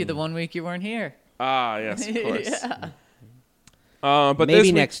 I beat you the 1 week you weren't here. Ah, yes, of course. Yeah. But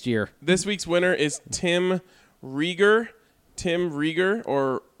Maybe next year. This week's winner is Tim Rieger.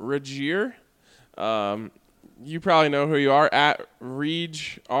 Or Regier. You probably know who you are, at Reg,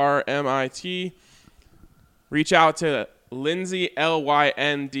 RMIT. Reach out to Lindsay,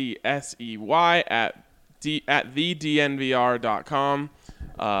 LYNDSEY, at thednvr.com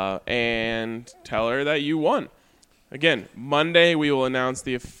and tell her that you won. Again, Monday we will announce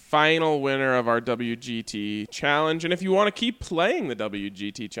the final winner of our WGT Challenge. And if you want to keep playing the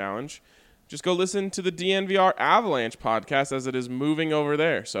WGT Challenge, just go listen to the DNVR Avalanche podcast as it is moving over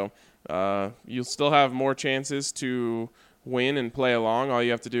there. So you'll still have more chances to win and play along. All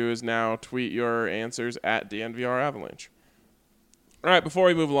you have to do is now tweet your answers at DNVR Avalanche. All right, before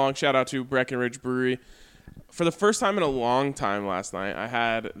we move along, shout out to Breckenridge Brewery. For the first time in a long time last night, I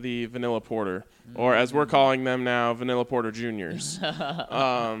had the Vanilla Porter, or as we're calling them now, Vanilla Porter Juniors.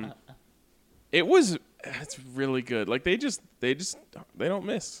 It's really good. Like they don't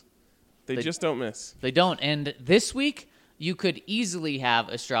miss. They just don't miss. They don't. And this week, you could easily have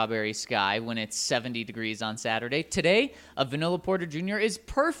a strawberry sky when it's 70 degrees on Saturday. Today, a Vanilla Porter Jr. is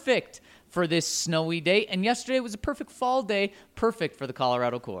perfect for this snowy day. And yesterday was a perfect fall day, perfect for the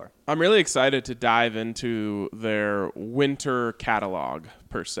Colorado Core. I'm really excited to dive into their winter catalog,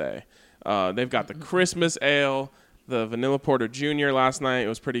 per se. They've got the Christmas Ale, the Vanilla Porter Jr. last night. It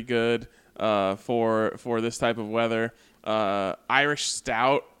was pretty good for this type of weather. Irish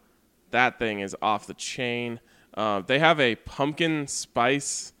Stout, that thing is off the chain. They have a pumpkin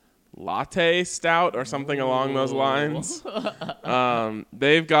spice latte stout or something along those lines.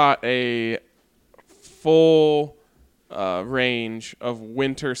 They've got a full range of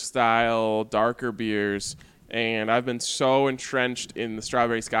winter-style darker beers, and I've been so entrenched in the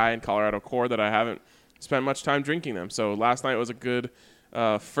Strawberry Sky and Colorado Core that I haven't spent much time drinking them. So last night was a good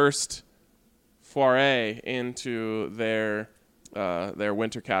first foray into their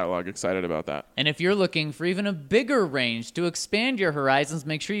winter catalog. Excited about that. And if you're looking for even a bigger range to expand your horizons,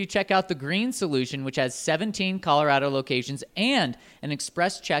 make sure you check out the Green Solution, which has 17 Colorado locations and an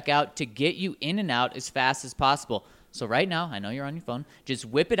express checkout to get you in and out as fast as possible. So right now, I know you're on your phone, just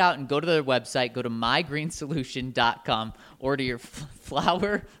whip it out and go to their website, go to mygreensolution.com, order your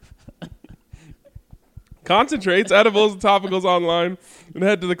flour, concentrates, edibles, and topicals online, and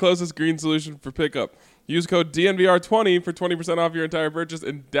head to the closest Green Solution for pickup. Use code DNVR20 for 20% off your entire purchase,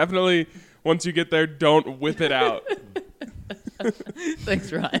 and definitely, once you get there, don't whip it out.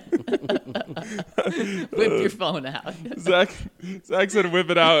 Thanks, Ryan. Whip your phone out. Zach said whip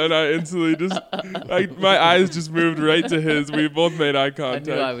it out, and I instantly my eyes just moved right to his. We both made eye I contact.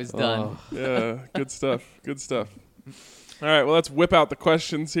 knew I was done. Yeah, good stuff. All right, well, let's whip out the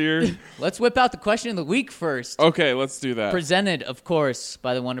questions here. Let's whip out the question of the week first. Okay, let's do that. Presented, of course,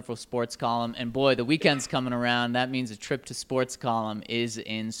 by the wonderful Sports Column. And boy, the weekend's coming around. That means a trip to Sports Column is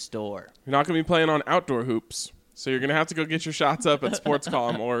in store. You're not going to be playing on outdoor hoops, so you're going to have to go get your shots up at Sports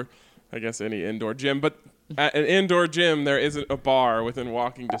Column or, I guess, any indoor gym. But at an indoor gym, there isn't a bar within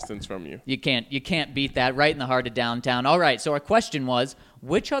walking distance from you. You can't beat that, right in the heart of downtown. All right, so our question was,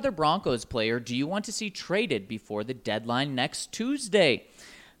 which other Broncos player do you want to see traded before the deadline next Tuesday?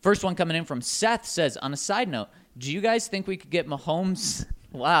 First one coming in from Seth says, on a side note, do you guys think we could get Mahomes?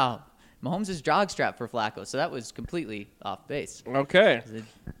 Wow. Mahomes is jockstrap for Flacco, so that was completely off base. Okay.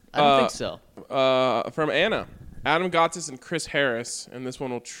 I don't think so. From Anna. Adam Gotsis and Chris Harris, and this one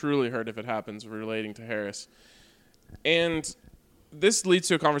will truly hurt if it happens, relating to Harris. And this leads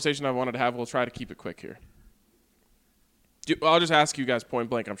to a conversation I wanted to have. We'll try to keep it quick here. I'll just ask you guys point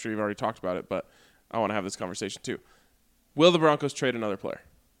blank. I'm sure you've already talked about it, but I want to have this conversation too. Will the Broncos trade another player?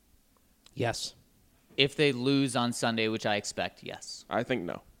 Yes. If they lose on Sunday, which I expect, yes. I think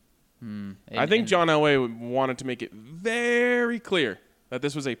no. I think John Elway wanted to make it very clear that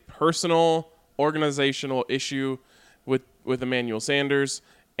this was a personal, organizational issue with Emmanuel Sanders,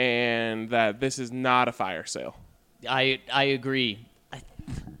 and that this is not a fire sale. I agree.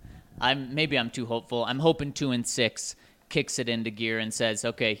 Maybe I'm too hopeful. I'm hoping 2-6 kicks it into gear and says,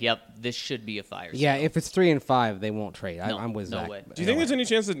 okay, yep, this should be a fire sale. Yeah, if it's 3-5, they won't trade. No, I'm with no Zach. way. Do you think there's any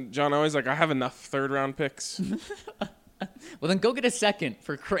chance that John Elway's like, I have enough third-round picks? Well, then go get a second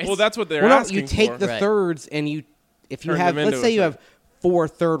for Chris. Well, that's what they're Well, no, asking you take for. the Right. thirds, and if you Turn have, them into let's a say you second. have 4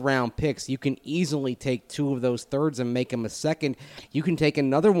 third-round picks, you can easily take 2 of those thirds and make them a second. You can take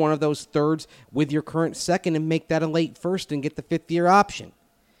another one of those thirds with your current second and make that a late first and get the 5th-year option.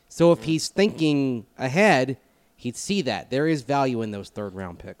 So if he's thinking ahead, he'd see that. There is value in those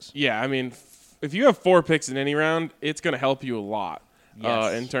third-round picks. Yeah, I mean, if you have 4 picks in any round, it's going to help you a lot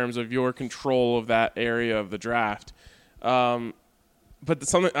Yes. in terms of your control of that area of the draft. But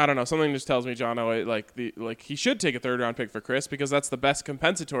something just tells me John Elway he should take a third-round pick for Chris because that's the best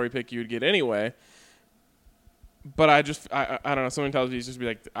compensatory pick you would get anyway. But I don't know. Something tells me he's just be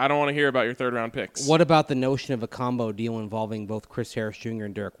like, I don't want to hear about your third-round picks. What about the notion of a combo deal involving both Chris Harris Jr.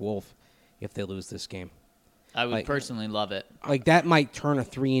 and Derek Wolfe if they lose this game? I would like- personally love it. Like, that might turn a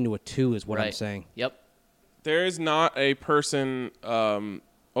 3 into a 2 is what I'm Right. saying. Yep. There is not a person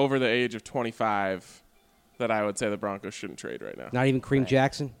over the age of 25 that I would say the Broncos shouldn't trade right now. Not even Kareem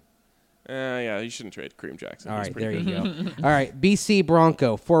Jackson? Yeah, you shouldn't trade Kareem Jackson. All He's right, pretty there good. you go. All right, BC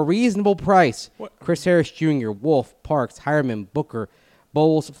Bronco. For a reasonable price, What? Chris Harris Jr., Wolf, Parks, Hireman, Booker,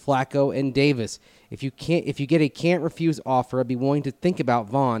 Bowles, Flacco, and Davis. If you get a can't refuse offer, I'd be willing to think about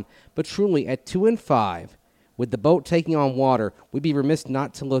Vaughn. But truly, at 2-5, with the boat taking on water, we'd be remiss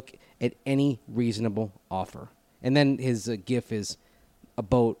not to look at any reasonable offer. And then his gif is a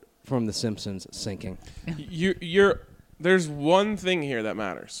boat from The Simpsons sinking. There's one thing here that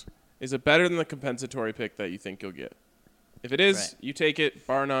matters. Is it better than the compensatory pick that you think you'll get? If it is, Right. you take it,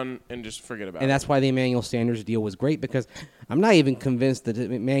 bar none, and just forget about it. And that's why the Emmanuel Sanders deal was great, because I'm not even convinced that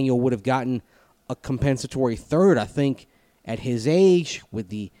Emmanuel would have gotten a compensatory third. I think at his age, with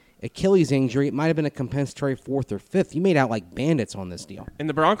the Achilles injury, it might have been a compensatory fourth or fifth. You made out like bandits on this deal. And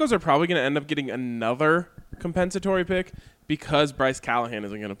the Broncos are probably going to end up getting another compensatory pick because Bryce Callahan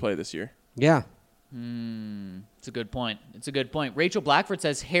isn't going to play this year. Yeah. It's a good point. Rachel Blackford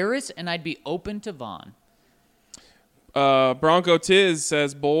says Harris, and I'd be open to Vaughn. Bronco Tiz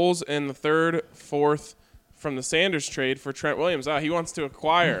says Bowles and the third, fourth from the Sanders trade for Trent Williams. He wants to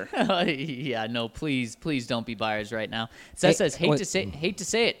acquire. Yeah, no, please don't be buyers right now. Seth says hate to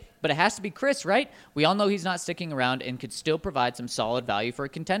say it, but it has to be Chris, right? We all know he's not sticking around and could still provide some solid value for a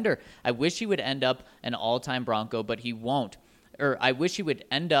contender. I wish he would end up an all-time Bronco, but he won't. Or I wish he would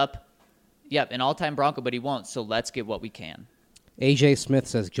end up, an all-time Bronco, but he won't. So let's get what we can. AJ Smith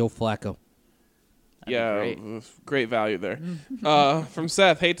says Joe Flacco. Yeah, great value there. From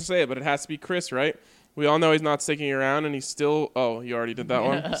Seth, hate to say it, but it has to be Chris, right? We all know he's not sticking around, and he's still. Oh, you already did that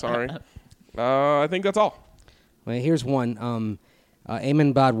one. Sorry. I think that's all. Well, here's one.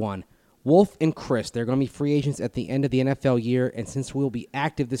 Eamon Badwan. Wolf and Chris, they're going to be free agents at the end of the NFL year, and since we will be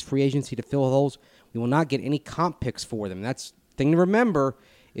active this free agency to fill holes, we will not get any comp picks for them. That's the thing to remember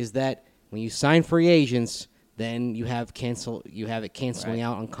is that when you sign free agents, then you have it canceling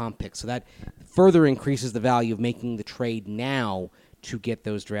out on comp picks. So that further increases the value of making the trade now to get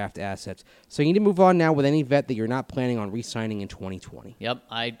those draft assets. So you need to move on now with any vet that you're not planning on re-signing in 2020. Yep,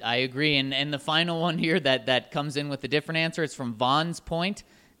 I agree. And the final one here that comes in with a different answer, it's from Vaughn's Point.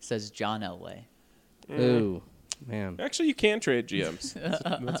 It says John Elway. Ooh, man. Actually, you can trade GMs.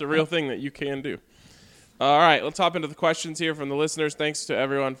 That's a real thing that you can do. All right, let's hop into the questions here from the listeners. Thanks to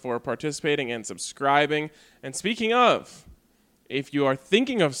everyone for participating and subscribing. And speaking of, if you are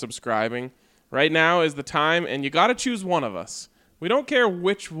thinking of subscribing, right now is the time, and you got to choose one of us. We don't care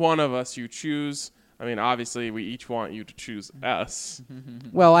which one of us you choose. I mean, obviously, we each want you to choose us.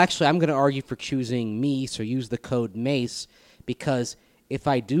 Well, actually, I'm going to argue for choosing me, so use the code MACE, because if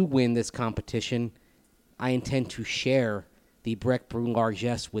I do win this competition, I intend to share the Breck Brew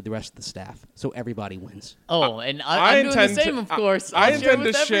Largesse with the rest of the staff, so everybody wins. Oh, and I'm doing the same, of course. I I'll share intend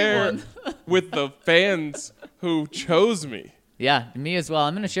with to share everyone. with the fans who chose me. Yeah, me as well.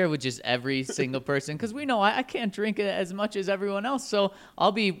 I'm going to share with just every single person because we know I can't drink it as much as everyone else, so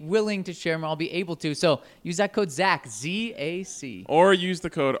I'll be willing to share them. I'll be able to. So use that code ZAC, Z-A-C. Or use the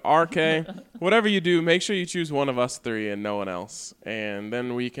code RK. Whatever you do, make sure you choose one of us three and no one else. And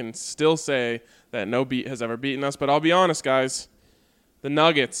then we can still say that no beat has ever beaten us. But I'll be honest, guys. The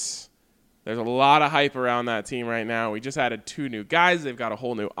Nuggets, there's a lot of hype around that team right now. We just added 2 new guys. They've got a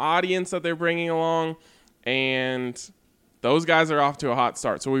whole new audience that they're bringing along. And those guys are off to a hot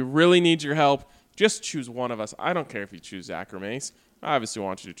start. So we really need your help. Just choose one of us. I don't care if you choose Zach or Mace. I obviously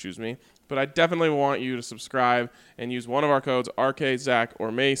want you to choose me. But I definitely want you to subscribe and use one of our codes, RK, Zach,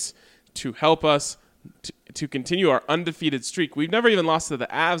 or Mace, to help us to continue our undefeated streak. We've never even lost to the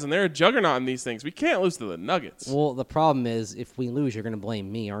Avs, and they're a juggernaut in these things. We can't lose to the Nuggets. Well, the problem is, if we lose, you're going to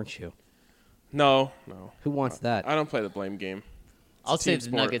blame me, aren't you? No. Who wants that? I don't play the blame game. I'll say team the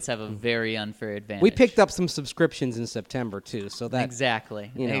sport. Nuggets have a very unfair advantage. We picked up some subscriptions in September too, so that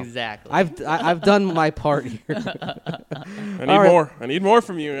Exactly. you know, Exactly. I've done my part here. I need All right. more. I need more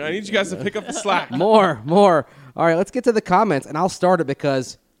from you. I need you guys to pick up the slack. More. All right, let's get to the comments, and I'll start it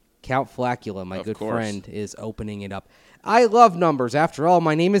because Count Flacula, my Of good course. friend, is opening it up. I love numbers. After all,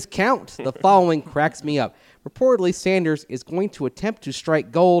 my name is Count. The following cracks me up. Reportedly, Sanders is going to attempt to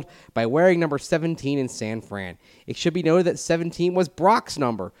strike gold by wearing number 17 in San Fran. It should be noted that 17 was Brock's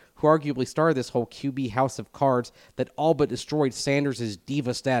number, who arguably started this whole QB house of cards that all but destroyed Sanders'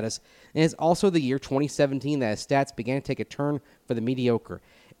 diva status, and is also the year 2017 that his stats began to take a turn for the mediocre.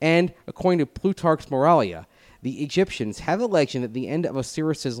 And, according to Plutarch's Moralia, the Egyptians have a legend that the end of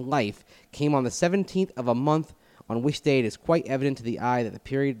Osiris' life came on the 17th of a month, on which day it is quite evident to the eye that the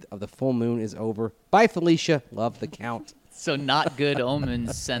period of the full moon is over. Bye, Felicia. Love the Count. So not good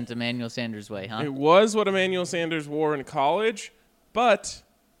omens sent Emmanuel Sanders' way, huh? It was what Emmanuel Sanders wore in college, but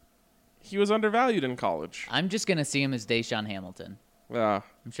he was undervalued in college. I'm just going to see him as Deshaun Hamilton. I'm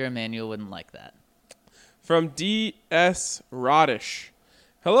sure Emmanuel wouldn't like that. From D.S. Rodish.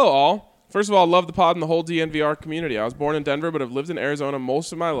 Hello, all. First of all, love the pod and the whole DNVR community. I was born in Denver, but have lived in Arizona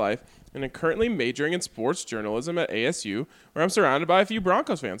most of my life, and am currently majoring in sports journalism at ASU, where I'm surrounded by a few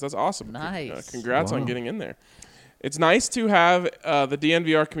Broncos fans. That's awesome. Nice. Congrats on getting in there. It's nice to have the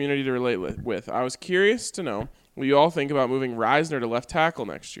DNVR community to relate with. I was curious to know what you all think about moving Reisner to left tackle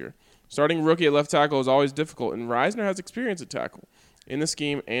next year. Starting rookie at left tackle is always difficult, and Reisner has experience at tackle in the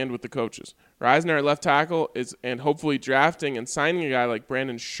scheme and with the coaches. Reisner at left tackle and hopefully drafting and signing a guy like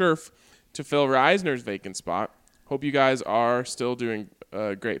Brandon Scherf to fill Reisner's vacant spot. Hope you guys are still doing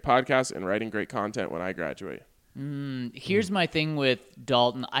great podcasts and writing great content when I graduate. Here's my thing with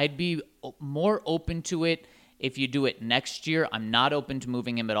Dalton. I'd be more open to it if you do it next year. I'm not open to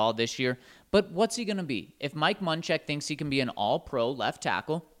moving him at all this year. But what's he going to be? If Mike Munchak thinks he can be an all-pro left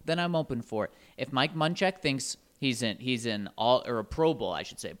tackle, then I'm open for it. If Mike Munchak thinks he's in all, or a Pro Bowl, I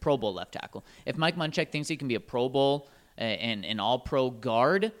should say, Pro Bowl left tackle. If Mike Munchak thinks he can be a Pro Bowl and an all-pro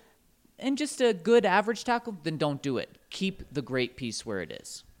guard and just a good average tackle, then don't do it. Keep the great piece where it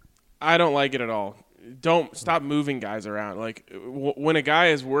is. I don't like it at all. Don't stop moving guys around. Like when a guy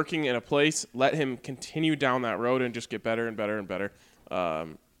is working in a place, let him continue down that road and just get better and better and better.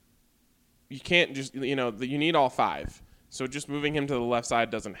 You can't just, you need all five. So just moving him to the left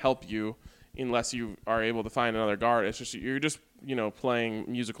side doesn't help you unless you are able to find another guard. It's just you're just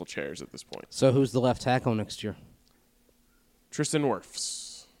playing musical chairs at this point. So who's the left tackle next year? Tristan Wirfs.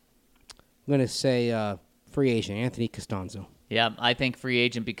 I'm going to say free agent Anthony Costanzo. Yeah, I think free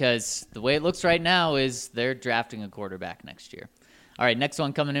agent because the way it looks right now is they're drafting a quarterback next year. All right, next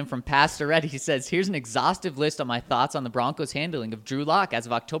one coming in from Pastor Red. He says, here's an exhaustive list on my thoughts on the Broncos' handling of Drew Lock as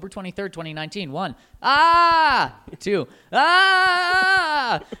of October 23rd, 2019. 1, 2,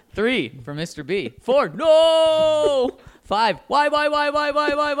 3 for Mr. B. 4, no. 5,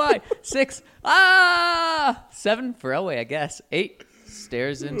 why? 6, 7 for Elway, I guess. 8,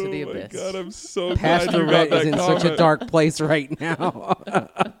 stares into the abyss. Oh, my God, I'm so Pastor glad you got Red that is in comment. such a dark place right now.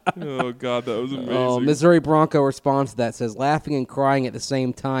 Oh, God, that was amazing. Oh, Missouri Bronco responds to that, says, laughing and crying at the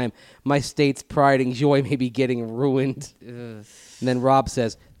same time. My state's pride and joy may be getting ruined. And then Rob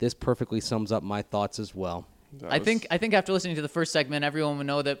says, this perfectly sums up my thoughts as well. I think after listening to the first segment, everyone would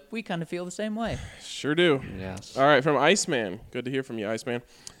know that we kind of feel the same way. Sure do. Yes. All right, from Iceman. Good to hear from you, Iceman.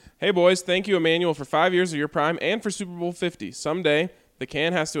 Hey, boys, thank you, Emmanuel, for 5 years of your prime and for Super Bowl 50. Someday, the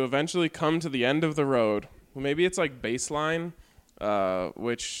can has to eventually come to the end of the road. Well, maybe it's like Baseline,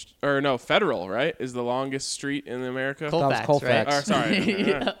 Federal, right, is the longest street in America. Colfax, Colfax. right? Or,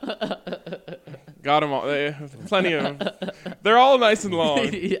 sorry. Got them all. Plenty of them. They're all nice and long.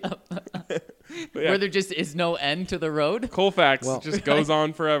 Yeah. But yeah, Where there just is no end to the road. Colfax just goes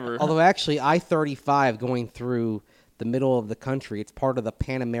on forever. Although actually I-35 going through the middle of the country, it's part of the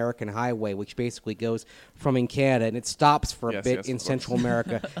Pan American Highway, which basically goes from in Canada, and it stops for a bit in Central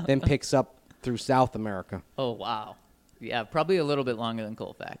America, then picks up through South America. Oh, wow. Yeah, probably a little bit longer than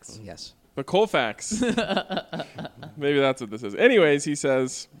Colfax. Yes. But Colfax. Maybe that's what this is. Anyways, he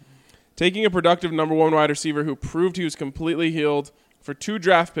says, taking a productive number one wide receiver who proved he was completely healed for 2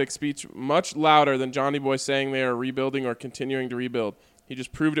 draft picks speaks much louder than Johnny Boy saying they are rebuilding or continuing to rebuild. He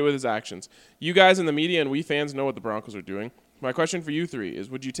just proved it with his actions. You guys in the media and we fans know what the Broncos are doing. My question for you three is,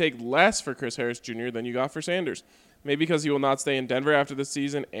 would you take less for Chris Harris Jr. than you got for Sanders? Maybe because he will not stay in Denver after this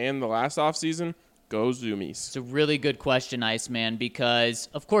season and the last offseason? Go Zoomies. It's a really good question, Iceman, because,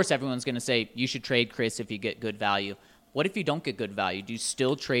 of course, everyone's going to say you should trade Chris if you get good value. What if you don't get good value? Do you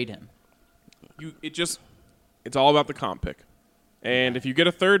still trade him? It's all about the comp pick. And if you get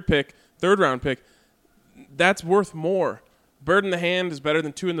a third round pick, that's worth more. Bird in the hand is better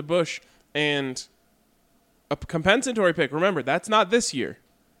than 2 in the bush. And a compensatory pick, remember, that's not this year.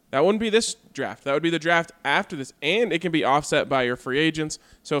 That wouldn't be this draft. That would be the draft after this. And it can be offset by your free agents.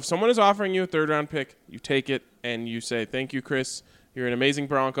 So if someone is offering you a third-round pick, you take it and you say, thank you, Chris. You're an amazing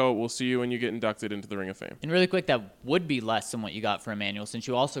Bronco. We'll see you when you get inducted into the Ring of Fame. And really quick, that would be less than what you got for Emmanuel, since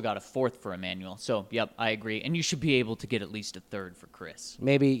you also got a 4th for Emmanuel. So, yep, I agree. And you should be able to get at least a 3rd for Chris.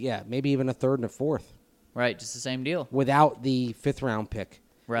 Maybe even a 3rd and a 4th. Right, just the same deal. Without the 5th-round pick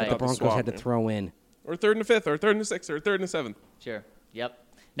Right. that the Without the Broncos swap, had to yeah. throw in. Or 3rd and a 5th, or 3rd and a 6th, or 3rd and a 7th. Sure, yep.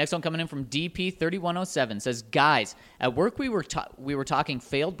 Next one coming in from DP3107 says, guys, at work we were talking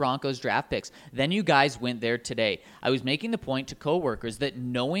failed Broncos draft picks. Then you guys went there today. I was making the point to coworkers that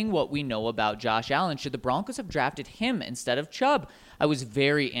knowing what we know about Josh Allen, should the Broncos have drafted him instead of Chubb? I was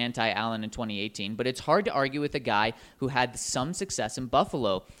very anti-Allen in 2018, but it's hard to argue with a guy who had some success in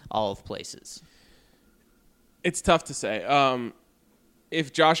Buffalo, all of places. It's tough to say.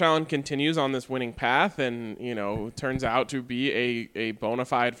 if Josh Allen continues on this winning path and, turns out to be a bona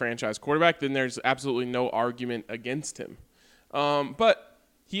fide franchise quarterback, then there's absolutely no argument against him. But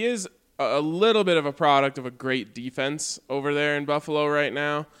he is a little bit of a product of a great defense over there in Buffalo right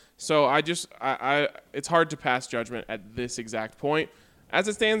now. So it's hard to pass judgment at this exact point. As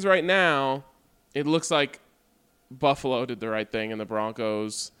it stands right now, it looks like Buffalo did the right thing and the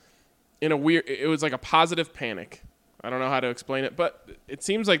Broncos it was like a positive panic. I don't know how to explain it, but it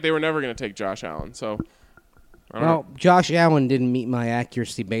seems like they were never going to take Josh Allen. So, I don't know. Josh Allen didn't meet my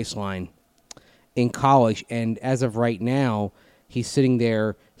accuracy baseline in college, and as of right now, he's sitting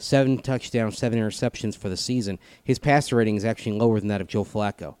there 7 touchdowns, 7 interceptions for the season. His passer rating is actually lower than that of Joe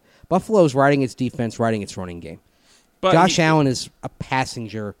Flacco. Buffalo's riding its defense, riding its running game. But Josh Allen is a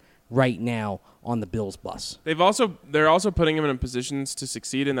passenger right now on the Bills bus. They're also putting him in positions to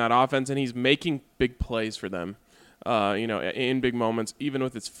succeed in that offense, and he's making big plays for them. In big moments, even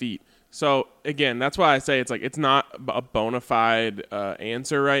with his feet. So again, that's why I say it's not a bona fide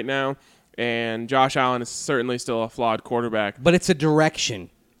answer right now. And Josh Allen is certainly still a flawed quarterback. But it's a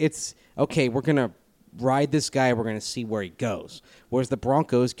direction. It's, okay, we're going to ride this guy. We're going to see where he goes. Whereas the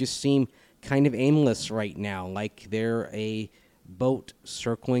Broncos just seem kind of aimless right now, like they're a boat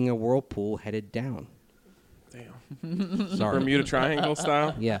circling a whirlpool headed down. Damn. Sorry. Bermuda Triangle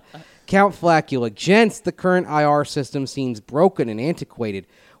style? Yeah. Count Flacula. Gents, the current IR system seems broken and antiquated.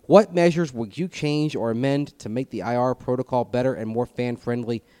 What measures would you change or amend to make the IR protocol better and more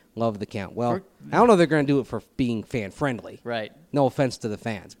fan-friendly? Love the count. Well, I don't know if they're going to do it for being fan-friendly. Right. No offense to the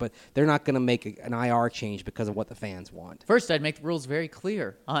fans, but they're not going to make an IR change because of what the fans want. First, I'd make the rules very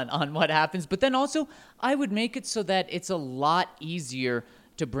clear on what happens, but then also I would make it so that it's a lot easier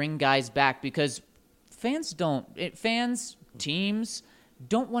to bring guys back because teams don't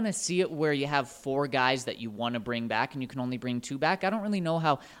want to see it where you have 4 guys that you want to bring back and you can only bring 2 back. I don't really know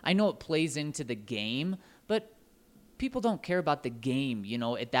how. I know it plays into the game, but people don't care about the game,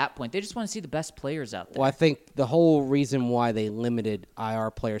 at that point. They just want to see the best players out there. Well, I think the whole reason why they limited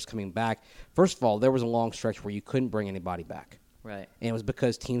IR players coming back, first of all, there was a long stretch where you couldn't bring anybody back. Right. And it was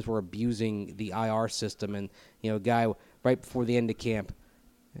because teams were abusing the IR system. And, a guy right before the end of camp,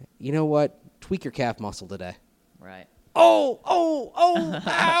 you know what? Tweak your calf muscle today. Right. Oh,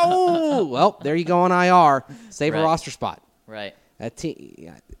 ow. Well, there you go on IR. Save a roster spot. Right.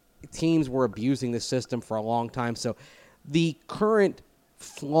 Teams were abusing the system for a long time. So the current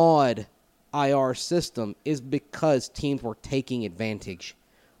flawed IR system is because teams were taking advantage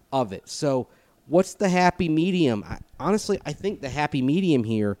of it. So what's the happy medium? Honestly, I think the happy medium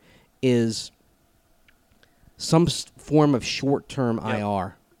here is some form of short-term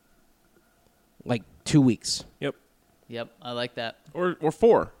IR, like 2 weeks. Yep, I like that. Or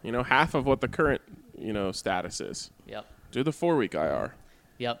 4, half of what the current, status is. Yep. Do the 4-week IR.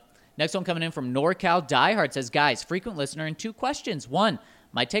 Yep. Next one coming in from NorCal Diehard says, guys, frequent listener and 2 questions. 1,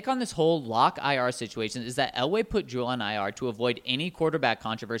 my take on this whole lock IR situation is that Elway put Drew on IR to avoid any quarterback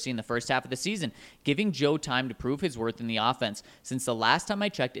controversy in the first half of the season, giving Joe time to prove his worth in the offense. Since the last time I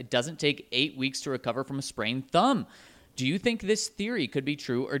checked, it doesn't take 8 weeks to recover from a sprained thumb. Do you think this theory could be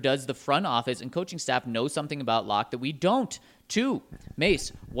true, or does the front office and coaching staff know something about Locke that we don't? 2,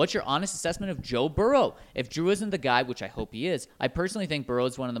 Mace, what's your honest assessment of Joe Burrow? If Drew isn't the guy, which I hope he is, I personally think Burrow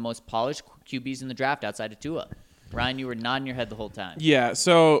is one of the most polished QBs in the draft outside of Tua. Ryan, you were nodding your head the whole time. Yeah,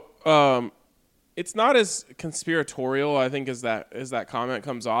 so it's not as conspiratorial, I think, as that comment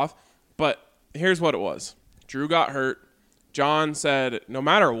comes off. But here's what it was. Drew got hurt. John said, no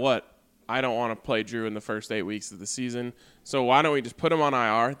matter what, I don't want to play Drew in the first 8 weeks of the season. So why don't we just put him on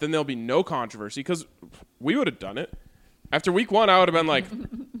IR? Then there'll be no controversy because we would have done it. After week 1, I would have been like,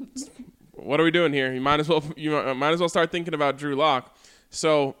 what are we doing here? You might as well start thinking about Drew Lock.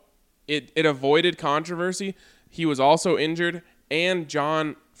 So it avoided controversy. He was also injured, and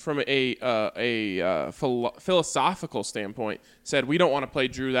John, from a philosophical standpoint, said we don't want to play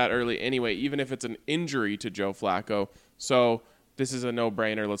Drew that early anyway, even if it's an injury to Joe Flacco. So this is a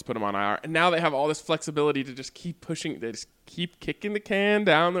no-brainer. Let's put him on IR. And now they have all this flexibility to just keep pushing. They just keep kicking the can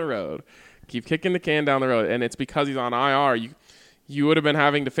down the road. Keep kicking the can down the road. And it's because he's on IR. You would have been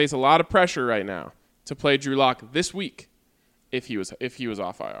having to face a lot of pressure right now to play Drew Lock this week if he was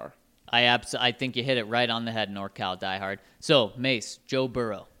off IR. I think you hit it right on the head, NorCal Diehard. So, Mace, Joe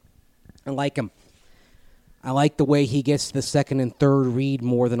Burrow. I like him. I like the way he gets the second and third read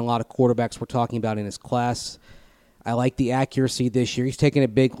more than a lot of quarterbacks we're talking about in his class. I like the accuracy this year. He's taking a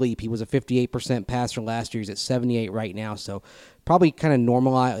big leap. He was a 58% passer last year. He's at 78 right now. So probably kind of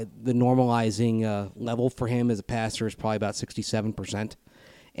normalizing level for him as a passer is probably about 67%.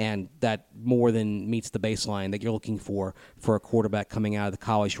 and that more than meets the baseline that you're looking for a quarterback coming out of the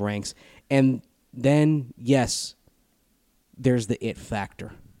college ranks. And then, yes, there's the it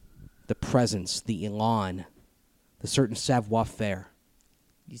factor, the presence, the elan, the certain savoir-faire.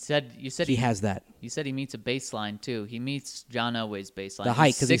 You said He has that. You said he meets a baseline too. He meets John Elway's baseline. The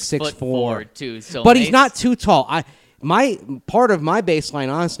height, because he's 6'4" too. So but he's not too tall. My part of my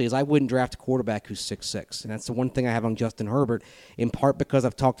baseline, honestly, is I wouldn't draft a quarterback who's 6'6", and that's the one thing I have on Justin Herbert. In part because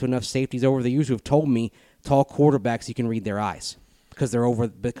I've talked to enough safeties over the years who have told me tall quarterbacks, you can read their eyes because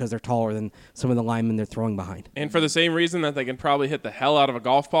they're taller than some of the linemen they're throwing behind. And for the same reason that they can probably hit the hell out of a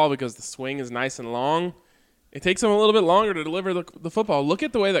golf ball because the swing is nice and long, it takes them a little bit longer to deliver the football. Look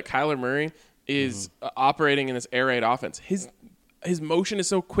at the way that Kyler Murray is operating in this air raid offense. His motion is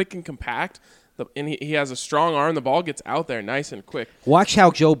so quick and compact. And he has a strong arm. The ball gets out there nice and quick. Watch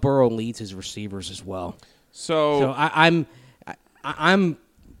how Joe Burrow leads his receivers as well. So I'm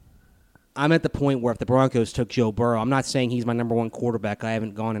at the point where if the Broncos took Joe Burrow, I'm not saying he's my number one quarterback. I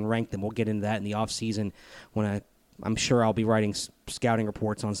haven't gone and ranked him. We'll get into that in the offseason when I'm sure I'll be writing scouting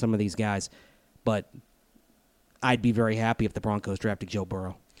reports on some of these guys. But I'd be very happy if the Broncos drafted Joe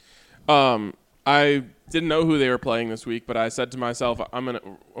Burrow. I didn't know who they were playing this week, but I said to myself, I'm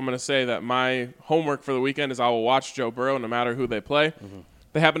gonna say that my homework for the weekend is I will watch Joe Burrow no matter who they play. Mm-hmm.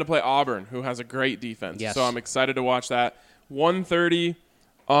 They happen to play Auburn, who has a great defense. Yes. So I'm excited to watch that. 1:30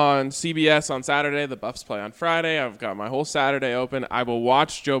 on CBS on Saturday. The Buffs play on Friday. I've got my whole Saturday open. I will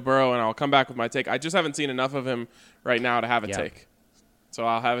watch Joe Burrow, and I'll come back with my take. I just haven't seen enough of him right now to have a take. So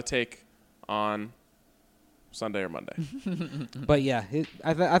I'll have a take on Sunday or Monday. But, yeah,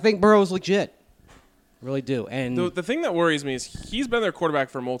 I think Burrow's legit. Really do. And the thing that worries me is he's been their quarterback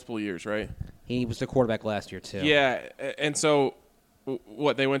for multiple years, right? He was the quarterback last year, too. Yeah, and so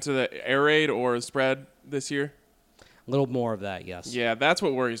what, they went to the air raid or spread this year? A little more of that, yes. Yeah, that's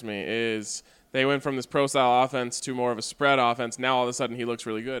what worries me is they went from this pro-style offense to more of a spread offense. Now all of a sudden he looks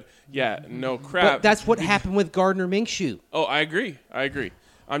really good. Yeah, no crap. But that's what happened with Gardner Minshew. Oh, I agree.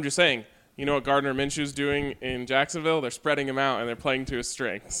 I'm just saying, you know what Gardner Minshew's doing in Jacksonville? They're spreading him out, and they're playing to his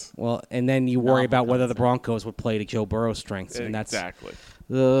strengths. Well, and then you worry about whether the Broncos would play to Joe Burrow's strengths. And Exactly.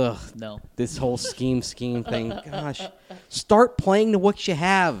 Ugh. No. This whole scheme thing. Gosh. Start playing to what you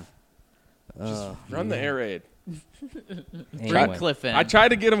have. Just run the air raid. Anyway. Cliff in. I tried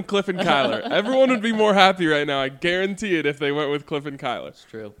to get him Cliff and Kyler. Everyone would be more happy right now. I guarantee it if they went with Cliff and Kyler. It's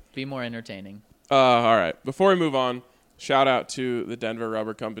true. Be more entertaining. All right. Before we move on, shout out to the Denver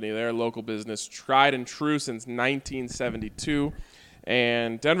Rubber Company. They're a local business, tried and true since 1972.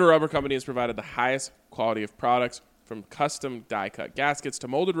 And Denver Rubber Company has provided the highest quality of products, from custom die-cut gaskets to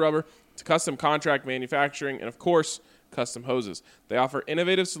molded rubber to custom contract manufacturing and, of course, custom hoses. They offer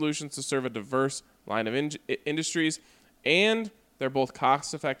innovative solutions to serve a diverse line of industries, and they're both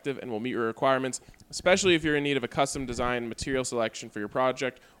cost-effective and will meet your requirements, especially if you're in need of a custom design material selection for your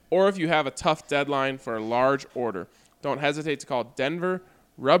project or if you have a tough deadline for a large order. Don't hesitate to call Denver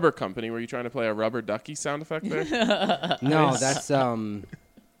Rubber Company. Were you trying to play a rubber ducky sound effect there? No,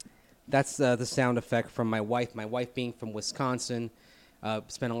 that's the sound effect from my wife. My wife being from Wisconsin,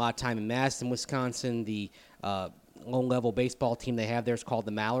 spent a lot of time in Madison, Wisconsin. The low-level baseball team they have there is called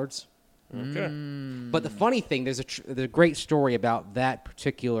the Mallards. Okay. But the funny thing, there's a great story about that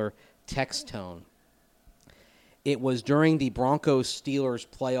particular text tone. It was during the Broncos-Steelers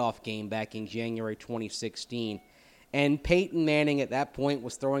playoff game back in January 2016, and Peyton Manning at that point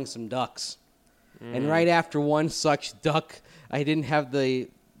was throwing some ducks. And right after one such duck, I didn't have the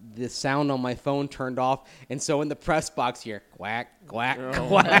sound on my phone turned off, and so in the press box here, quack, quack,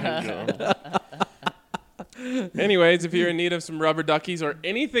 quack. Anyways, if you're in need of some rubber duckies or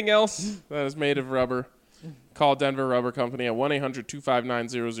anything else that is made of rubber, call Denver Rubber Company at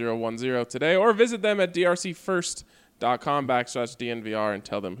 1-800-259-0010 today, or visit them at drcfirst.com/DNVR and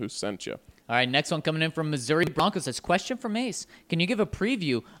tell them who sent you. All right, next one coming in from Missouri Broncos. This question from Ace. Can you give a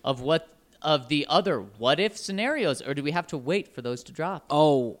preview of the other what-if scenarios, or do we have to wait for those to drop?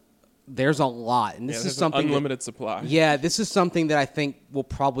 Oh, there's a lot. And this is something unlimited supply. Yeah, this is something that I think will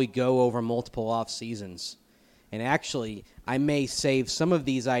probably go over multiple off seasons. And actually, I may save some of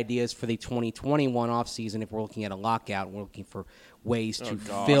these ideas for the 2021 offseason if we're looking at a lockout and we're looking for ways to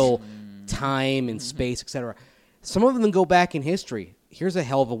fill time and space, etc. Some of them go back in history. Here's a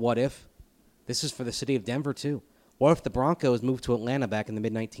hell of a what if. This is for the city of Denver, too. What if the Broncos moved to Atlanta back in the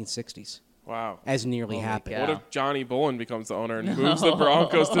mid-1960s? Wow. As nearly happened. What if Johnny Bolin becomes the owner and moves the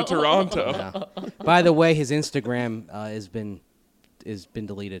Broncos to Toronto? Yeah. By the way, his Instagram has been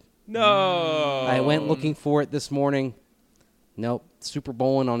deleted. No. I went looking for it this morning. Nope. Super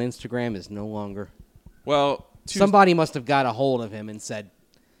Bolin on Instagram is no longer. Well, somebody must have got a hold of him and said,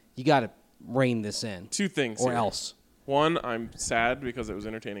 you got to rein this in. Two things Or here. else. One, I'm sad because it was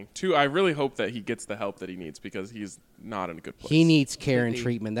entertaining. Two, I really hope that he gets the help that he needs because he's not in a good place. He needs care and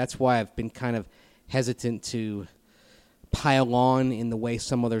treatment. That's why I've been kind of hesitant to pile on in the way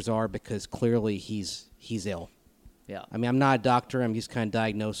some others are because clearly he's ill. Yeah. I mean, I'm not a doctor. I'm just kind of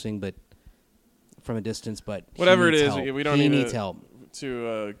diagnosing, but from a distance. But whatever he it needs is, help. we don't he need needs help.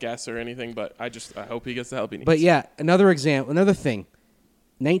 to guess or anything. But I hope he gets the help he needs. But yeah, another thing.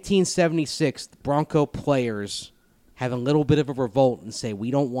 1976, the Bronco players have a little bit of a revolt and say, we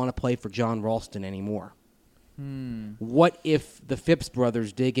don't want to play for John Ralston anymore. What if the Phipps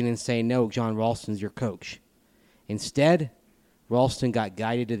brothers dig in and say, no, John Ralston's your coach? Instead, Ralston got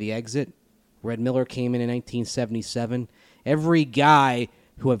guided to the exit. Red Miller came in 1977. Every guy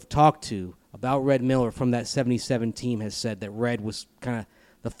who I've talked to about Red Miller from that 77 team has said that Red was kind of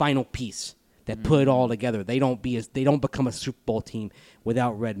the final piece that put it all together. They don't become a Super Bowl team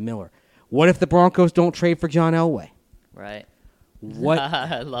without Red Miller. What if the Broncos don't trade for John Elway? Right. What?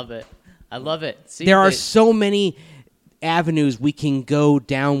 I love it. I love it. See, There are so many avenues we can go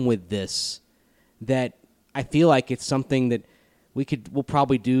down with this that I feel like it's something that we'll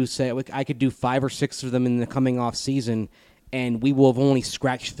probably do. I could do 5 or 6 of them in the coming off season, and we will have only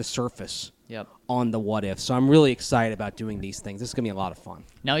scratched the surface. Yep. On the what if. So I'm really excited about doing these things. This is going to be a lot of fun.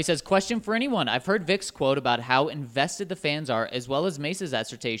 Now he says, question for anyone. I've heard Vic's quote about how invested the fans are, as well as Mace's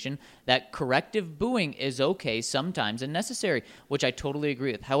assertion that corrective booing is okay sometimes and necessary, which I totally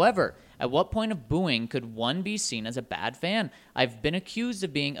agree with. However, at what point of booing could one be seen as a bad fan? I've been accused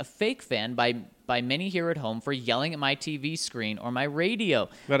of being a fake fan by many here at home for yelling at my TV screen or my radio.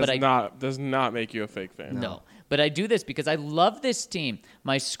 Does not make you a fake fan. No. But I do this because I love this team.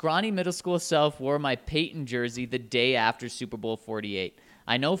 My scrawny middle school self wore my Peyton jersey the day after Super Bowl 48.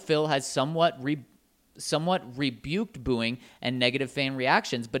 I know Phil has somewhat rebuked booing and negative fan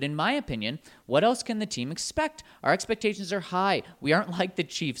reactions, but in my opinion, what else can the team expect? Our expectations are high. We aren't like the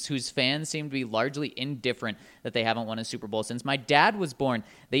Chiefs, whose fans seem to be largely indifferent that they haven't won a Super Bowl since my dad was born.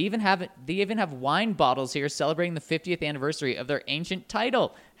 They even have wine bottles here celebrating the 50th anniversary of their ancient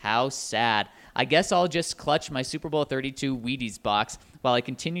title. How sad. I guess I'll just clutch my Super Bowl 32 Wheaties box while I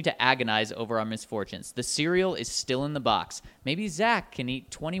continue to agonize over our misfortunes. The cereal is still in the box. Maybe Zach can eat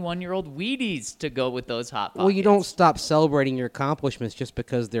 21-year-old Wheaties to go with those Hot Pockets. Well, you don't stop celebrating your accomplishments just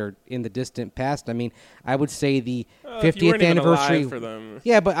because they're in the distant past. I mean, I would say the 50th if you weren't even anniversary alive for them.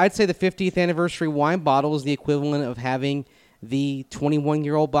 Yeah, but I'd say the 50th anniversary wine bottle is the equivalent of having the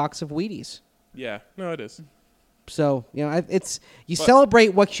 21-year-old box of Wheaties. Yeah, no, it is. So, celebrate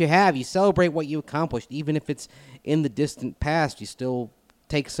what you have. You celebrate what you accomplished. Even if it's in the distant past, you still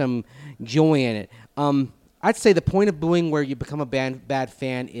take some joy in it. I'd say the point of booing where you become a bad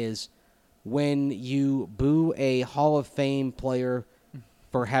fan is when you boo a Hall of Fame player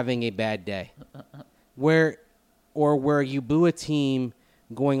for having a bad day. Where you boo a team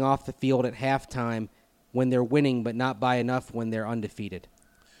going off the field at halftime when they're winning but not by enough when they're undefeated.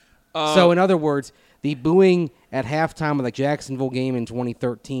 So, in other words, the booing at halftime of the Jacksonville game in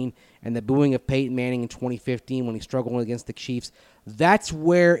 2013 and the booing of Peyton Manning in 2015 when he struggled against the Chiefs, that's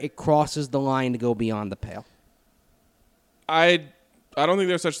where it crosses the line to go beyond the pale. I don't think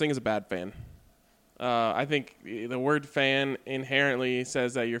there's such thing as a bad fan. I think the word fan inherently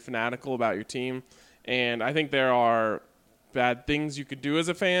says that you're fanatical about your team, and I think there are bad things you could do as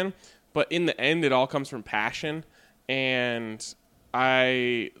a fan, but in the end, it all comes from passion, and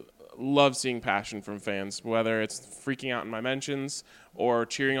I love seeing passion from fans, whether it's freaking out in my mentions or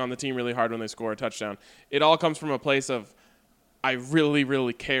cheering on the team really hard when they score a touchdown. It all comes from a place of I really,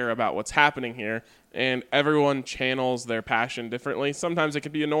 really care about what's happening here, and everyone channels their passion differently. Sometimes it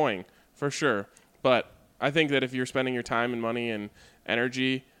can be annoying, for sure, but I think that if you're spending your time and money and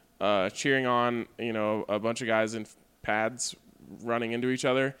energy cheering on, a bunch of guys in pads running into each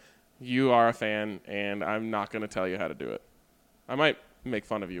other, you are a fan, and I'm not going to tell you how to do it. I might make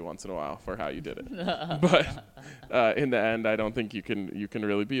fun of you once in a while for how you did it, but in the end, I don't think you can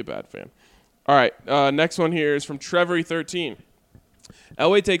really be a bad fan. All right, next one here is from Trevory13.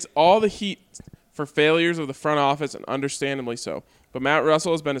 Elway takes all the heat for failures of the front office, and understandably so. But Matt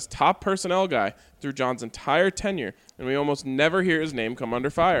Russell has been his top personnel guy through John's entire tenure, and we almost never hear his name come under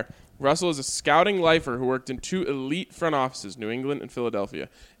fire. Russell is a scouting lifer who worked in 2 elite front offices, New England and Philadelphia,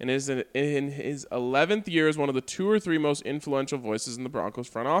 and is in his 11th year as one of the 2 or 3 most influential voices in the Broncos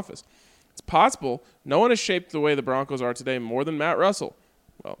front office. It's possible no one has shaped the way the Broncos are today more than Matt Russell.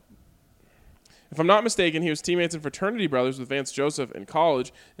 Well, if I'm not mistaken, he was teammates and fraternity brothers with Vance Joseph in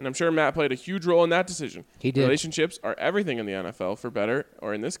college, and I'm sure Matt played a huge role in that decision. He did. Relationships are everything in the NFL, for better,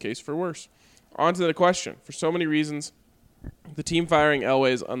 or in this case, for worse. On to the question. For so many reasons, The team firing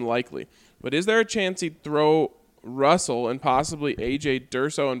Elway is unlikely. But is there a chance he'd throw Russell and possibly A.J.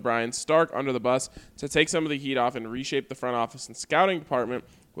 Durso and Brian Stark under the bus to take some of the heat off and reshape the front office and scouting department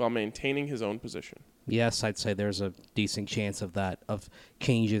while maintaining his own position? Yes, I'd say there's a decent chance of that, of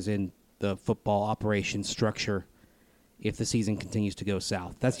changes in the football operation structure if the season continues to go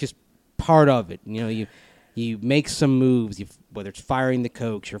south. That's just part of it. You know, you make some moves, whether it's firing the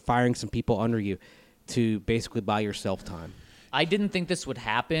coach or firing some people under you, to basically buy yourself time. I didn't think this would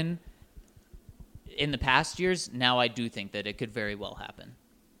happen in the past years. Now I do think that it could very well happen.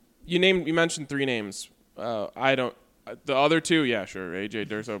 You mentioned 3 names. I don't. The other 2, yeah, sure. A.J.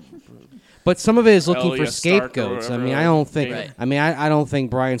 Durso. But some of it is looking for Elias Stark or scapegoats. I whatever. mean, I don't think. Right. I mean, I don't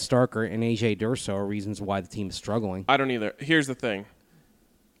think Brian Starker and A.J. Durso are reasons why the team is struggling. I don't either. Here's the thing.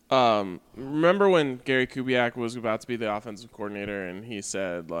 Remember when Gary Kubiak was about to be the offensive coordinator and he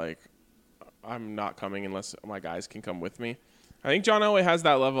said, like, I'm not coming unless my guys can come with me? I think John Elway has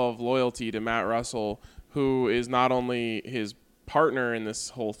that level of loyalty to Matt Russell, who is not only his partner in this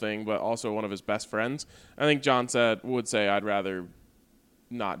whole thing, but also one of his best friends. I think John would say, I'd rather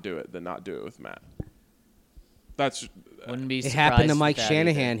not do it than not do it with Matt. That's Wouldn't be It surprised happened to with Mike that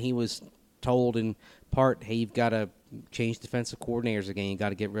Shanahan. either. He was told in part, hey, you've got to change defensive coordinators again. You got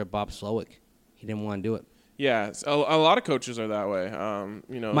to get rid of Bob Slowick. He didn't want to do it. yeah. A lot of coaches are that way.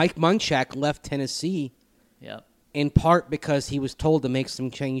 Mike Munchak left Tennessee Yep. in part because he was told to make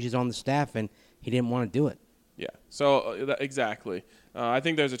some changes on the staff, and he didn't want to do it. Yeah. So exactly. I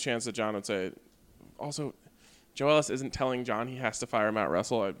think there's a chance that John would say. Also, Joe Ellis isn't telling John he has to fire Matt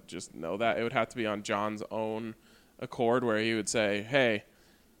Russell. I just know that it would have to be on John's own accord, where he would say, "Hey,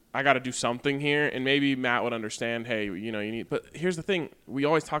 I got to do something here," and maybe Matt would understand. Hey, you need. But here's the thing: we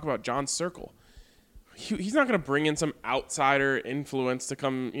always talk about John's circle. He's not going to bring in some outsider influence to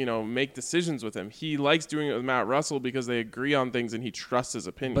come, make decisions with him. He likes doing it with Matt Russell because they agree on things and he trusts his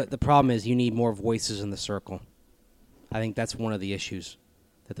opinion. But the problem is you need more voices in the circle. I think that's one of the issues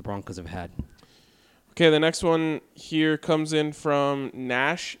that the Broncos have had. Okay, the next one here comes in from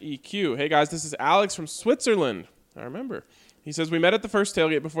Nash EQ. Hey, guys, this is Alex from Switzerland. I remember. He says, we met at the first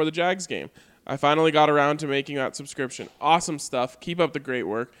tailgate before the Jags game. I finally got around to making that subscription. Awesome stuff. Keep up the great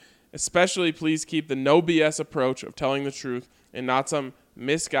work. Especially, please keep the no BS approach of telling the truth and not some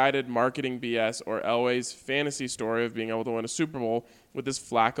misguided marketing BS or Elway's fantasy story of being able to win a Super Bowl with this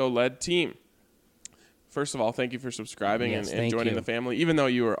Flacco-led team. First of all, thank you for subscribing Yes, and thank joining you. the family, even though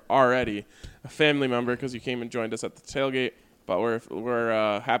you were already a family member because you came and joined us at the tailgate. But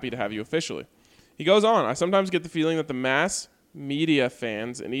we're happy to have you officially. He goes on, I sometimes get the feeling that the mass media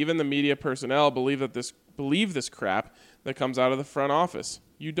fans and even the media personnel believe this crap that comes out of the front office.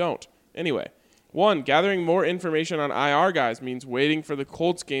 You don't. Anyway, 1, gathering more information on IR guys means waiting for the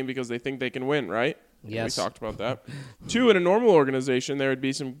Colts game because they think they can win, right? Yes. We talked about that. 2, in a normal organization, there would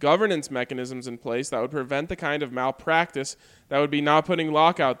be some governance mechanisms in place that would prevent the kind of malpractice that would be not putting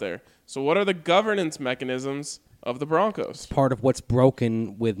Locke out there. So what are the governance mechanisms of the Broncos? Part of what's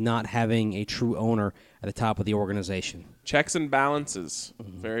broken with not having a true owner at the top of the organization. Checks and balances.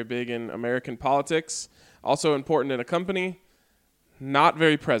 Very big in American politics. Also important in a company. Not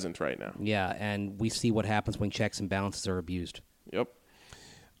very present right now. Yeah, and we see what happens when checks and balances are abused. Yep.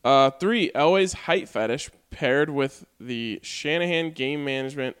 3, Elway's height fetish paired with the Shanahan game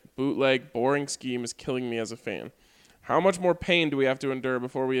management bootleg boring scheme is killing me as a fan. How much more pain do we have to endure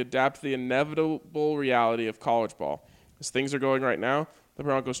before we adapt to the inevitable reality of college ball? As things are going right now, the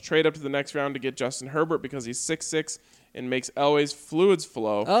Broncos trade up to the next round to get Justin Herbert because he's 6'6" and makes Elway's fluids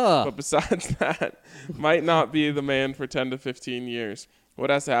flow. But besides that, might not be the man for 10 to 15 years. What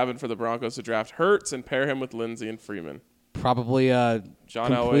has to happen for the Broncos to draft Hurts and pair him with Lindsey and Freeman? Probably a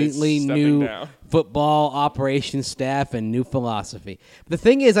John completely Elway's stepping new down. football operations staff and new philosophy. The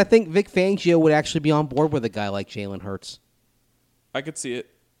thing is, I think Vic Fangio would actually be on board with a guy like Jalen Hurts. I could see it.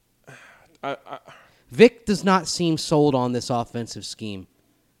 Vic does not seem sold on this offensive scheme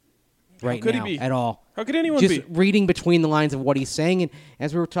right could he now be? at all. How could anyone Just be? reading between the lines of what he's saying, and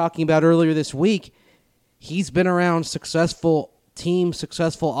as we were talking about earlier this week, he's been around successful teams,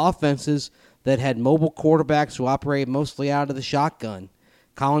 successful offenses that had mobile quarterbacks who operated mostly out of the shotgun.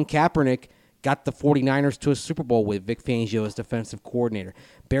 Colin Kaepernick got the 49ers to a Super Bowl with Vic Fangio as defensive coordinator.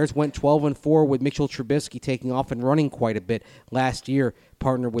 Bears went 12-4 with Mitchell Trubisky taking off and running quite a bit last year,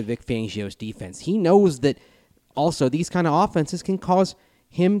 partnered with Vic Fangio's defense. He knows that also these kind of offenses can cause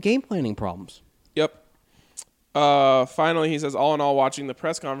him game planning problems. Yep. Finally, he says, all in all, watching the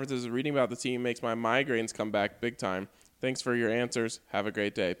press conferences and reading about the team makes my migraines come back big time. Thanks for your answers. Have a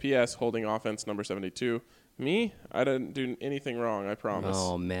great day. P.S. Holding offense number 72. Me? I didn't do anything wrong, I promise.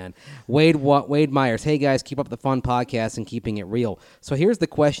 Oh, man. Wade Myers. Hey, guys, keep up the fun podcast and keeping it real. So here's the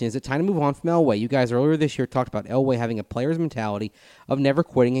question. Is it time to move on from Elway? You guys earlier this year talked about Elway having a player's mentality of never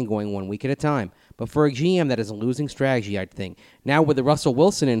quitting and going 1 week at a time. But for a GM, that is a losing strategy, I'd think. Now with the Russell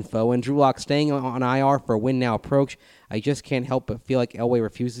Wilson info and Drew Lock staying on IR for a win-now approach, I just can't help but feel like Elway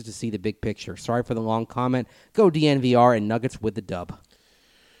refuses to see the big picture. Sorry for the long comment. Go DNVR and Nuggets with the dub.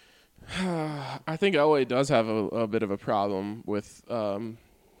 I think Elway does have a bit of a problem with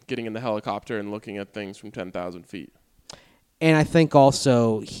getting in the helicopter and looking at things from 10,000 feet. And I think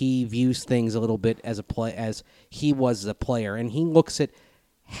also he views things a little bit as he was a player, and he looks at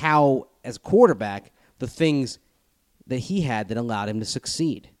how, as a quarterback, the things that he had that allowed him to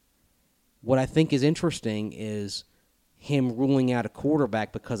succeed. What I think is interesting is him ruling out a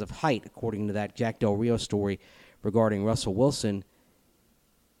quarterback because of height, according to that Jack Del Rio story regarding Russell Wilson.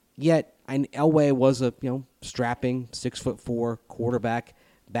 Yet, Elway was a strapping 6'4" quarterback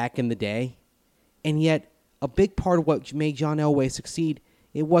back in the day, and yet a big part of what made John Elway succeed,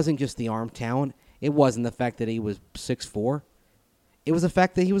 it wasn't just the arm talent. It wasn't the fact that he was 6'4". It was the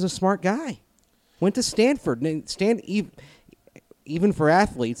fact that he was a smart guy. Went to Stanford. Even for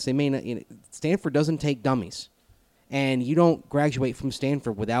athletes, they may not. Stanford doesn't take dummies, and you don't graduate from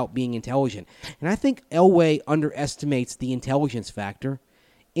Stanford without being intelligent. And I think Elway underestimates the intelligence factor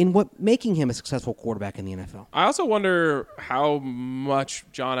in what making him a successful quarterback in the NFL. I also wonder how much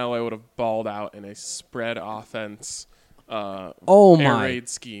John Elway would have balled out in a spread offense air raid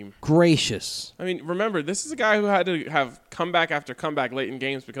scheme. Gracious. I mean, remember, this is a guy who had to have comeback after comeback late in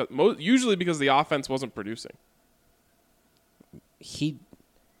games usually because the offense wasn't producing. He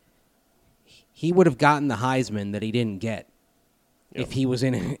would have gotten the Heisman that he didn't get if he was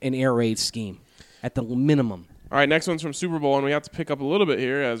in an air raid scheme at the minimum. All right, next one's from Super Bowl, and we have to pick up a little bit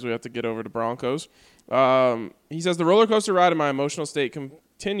here as we have to get over to Broncos. He says, the roller coaster ride in my emotional state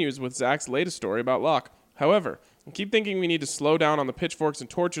continues with Zach's latest story about Luck. However, I keep thinking we need to slow down on the pitchforks and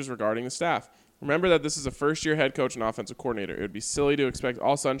torches regarding the staff. Remember that this is a first-year head coach and offensive coordinator. It would be silly to expect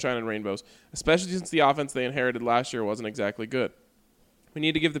all sunshine and rainbows, especially since the offense they inherited last year wasn't exactly good. We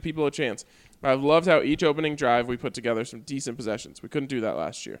need to give the people a chance. I've loved how each opening drive we put together some decent possessions. We couldn't do that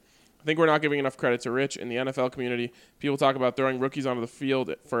last year. I think we're not giving enough credit to Rich. In the NFL community, people talk about throwing rookies onto the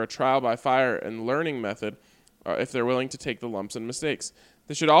field for a trial by fire and learning method if they're willing to take the lumps and mistakes.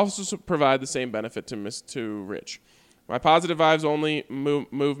 This should also provide the same benefit to Rich. My positive vibes only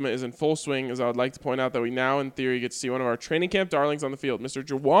movement is in full swing, as I would like to point out that we now, in theory, get to see one of our training camp darlings on the field, Mr.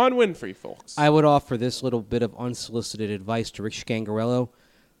 Juwan Winfrey, folks. I would offer this little bit of unsolicited advice to Rich Scangarello.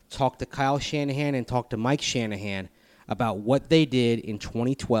 Talk to Kyle Shanahan and talk to Mike Shanahan about what they did in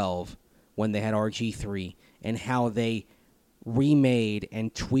 2012 when they had RG3 and how they remade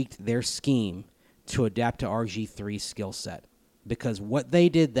and tweaked their scheme to adapt to RG3's skill set. Because what they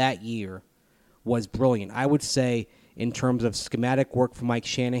did that year was brilliant. I would say, in terms of schematic work for Mike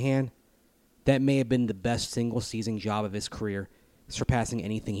Shanahan, that may have been the best single-season job of his career, surpassing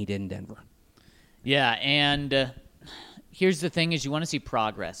anything he did in Denver. Yeah, and here's the thing is you want to see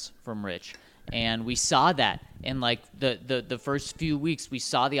progress from Rich. And we saw that in like the first few weeks. We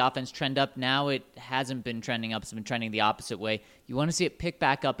saw the offense trend up. Now it hasn't been trending up. It's been trending the opposite way. You want to see it pick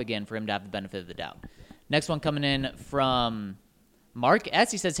back up again for him to have the benefit of the doubt. Next one coming in from Mark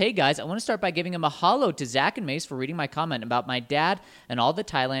S. He says, hey, guys, I want to start by giving a mahalo to Zach and Mace for reading my comment about my dad and all the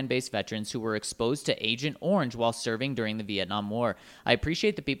Thailand-based veterans who were exposed to Agent Orange while serving during the Vietnam War. I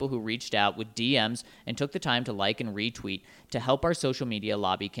appreciate the people who reached out with DMs and took the time to like and retweet to help our social media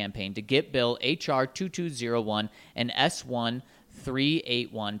lobby campaign to get Bill HR 2201 and S1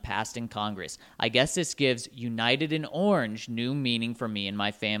 381 passed in Congress. I guess this gives United in Orange new meaning for me and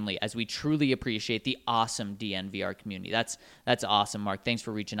my family as we truly appreciate the awesome DNVR community. That's awesome, Mark. Thanks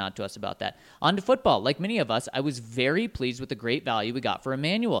for reaching out to us about that. On to football. Like many of us, I was very pleased with the great value we got for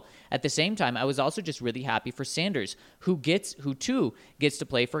Emmanuel. At the same time, I was also just really happy for Sanders, who too gets to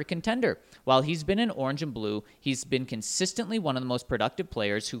play for a contender. While he's been in orange and blue, he's been consistently one of the most productive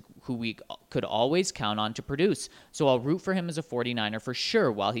players who we could always count on to produce. So I'll root for him as a 49er for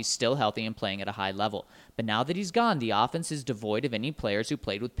sure while he's still healthy and playing at a high level. But now that he's gone, the offense is devoid of any players who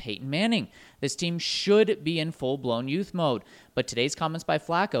played with Peyton Manning. This team should be in full-blown youth mode. But today's comments by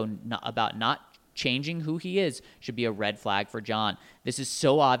Flacco about not changing who he is should be a red flag for John. This is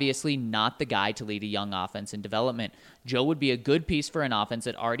so obviously not the guy to lead a young offense in development. Joe would be a good piece for an offense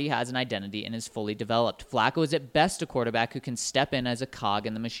that already has an identity and is fully developed. Flacco is at best a quarterback who can step in as a cog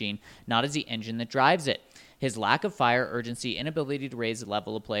in the machine, not as the engine that drives it. His lack of fire, urgency, inability to raise the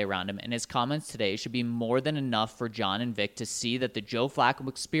level of play around him, and his comments today should be more than enough for John and Vic to see that the Joe Flacco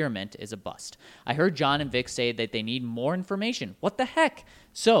experiment is a bust. I heard John and Vic say that they need more information. What the heck?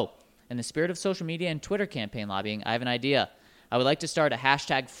 So, in the spirit of social media and Twitter campaign lobbying, I have an idea. I would like to start a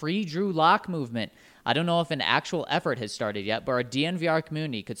hashtag Free Drew Lock movement. I don't know if an actual effort has started yet, but our DNVR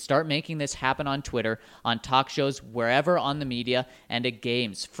community could start making this happen on Twitter, on talk shows, wherever on the media, and at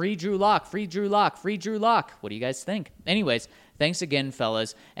games. Free Drew Lock, free Drew Lock, free Drew Lock. What do you guys think? Anyways, thanks again,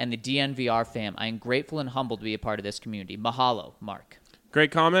 fellas, and the DNVR fam. I am grateful and humbled to be a part of this community. Mahalo, Mark. Great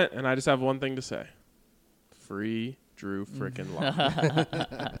comment, and I just have one thing to say. Free Drew frickin' Lock.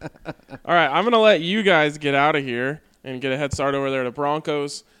 All right, I'm going to let you guys get out of here and get a head start over there to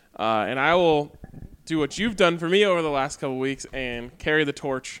Broncos, and I will do what you've done for me over the last couple weeks and carry the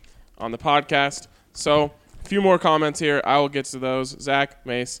torch on the podcast. So, a few more comments here. I will get to those. Zach,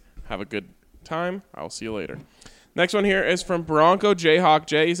 Mace, have a good time. I will see you later. Next one here is from Bronco Jayhawk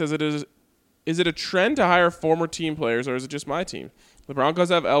J. He says, is it a trend to hire former team players, or is it just my team? The Broncos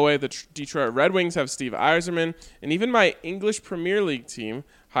have Elway, the Detroit Red Wings have Steve Yzerman, and even my English Premier League team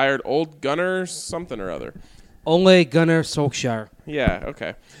hired old Gunnar something or other. Ole Gunnar Solskjaer. Yeah,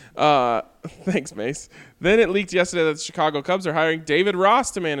 okay. Thanks, Mace. Then it leaked yesterday that the Chicago Cubs are hiring David Ross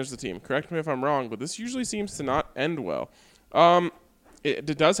to manage the team. Correct me if I'm wrong, but this usually seems to not end well. It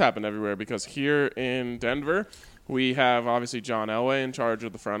does happen everywhere, because here in Denver, we have obviously John Elway in charge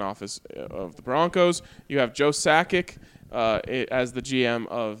of the front office of the Broncos. You have Joe Sakic as the GM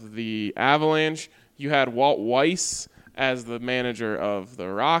of the Avalanche. You had Walt Weiss as the manager of the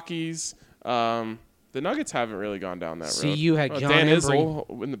Rockies. The Nuggets haven't really gone down that road. See, you had John Dan Embry.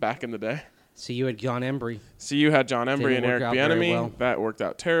 Izzo in the back in the day. See, you had John Embry. See, you had John Embry and Didn't work Eric out very Bieniemy. well. That worked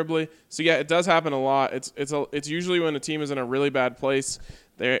out terribly. So yeah, it does happen a lot. It's usually when a team is in a really bad place.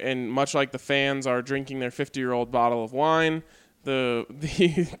 And much like the fans are drinking their 50-year-old bottle of wine, the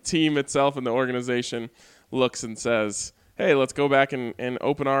team itself and the organization looks and says, "Hey, let's go back and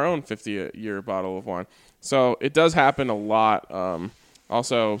open our own 50-year bottle of wine." So it does happen a lot.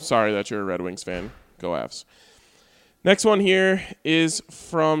 Also, sorry that you're a Red Wings fan. Go Avs. Next one here is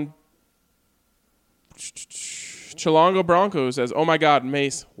from Chilongo Broncos. Says, "Oh my God,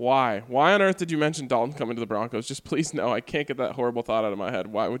 Mace, why? Why on earth did you mention Dalton coming to the Broncos? Just please no. I can't get that horrible thought out of my head.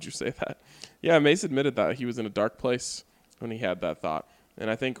 Why would you say that?" Yeah, Mace admitted that he was in a dark place when he had that thought. And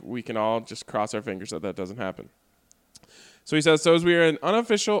I think we can all just cross our fingers that doesn't happen. So he says, as we are in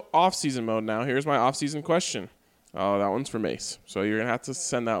unofficial off-season mode now, here's my off-season question. Oh, that one's for Mace. So you're going to have to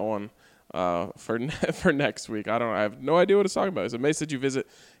send that one for next week. I have no idea what it's talking about. So Mace, did you visit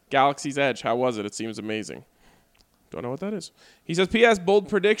Galaxy's Edge? How was it? It seems amazing. Don't know what that is. He says, P.S. bold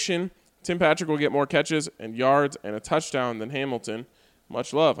prediction, Tim Patrick will get more catches and yards and a touchdown than Hamilton.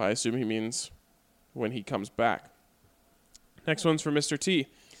 Much love. I assume he means when he comes back. Next one's for Mr. T.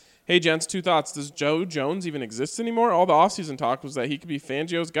 Hey, gents, 2 thoughts. Does Joe Jones even exist anymore? All the offseason talk was that he could be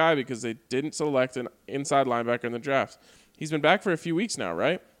Fangio's guy because they didn't select an inside linebacker in the draft. He's been back for a few weeks now,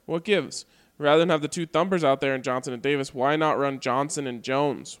 right? What gives? Rather than have the 2 thumpers out there in Johnson and Davis, why not run Johnson and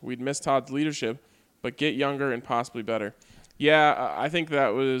Jones? We'd miss Todd's leadership, but get younger and possibly better. Yeah, I think that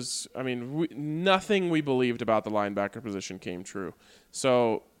was, nothing we believed about the linebacker position came true.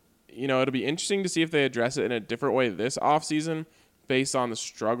 So, it'll be interesting to see if they address it in a different way this offseason based on the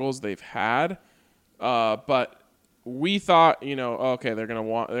struggles they've had. But we thought, okay, they're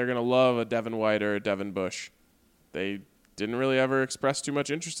gonna love a Devin White or a Devin Bush. They didn't really ever express too much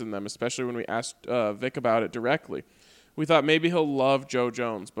interest in them, especially when we asked Vic about it directly. We thought maybe he'll love Joe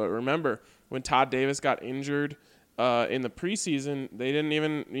Jones, but remember when Todd Davis got injured in the preseason, they didn't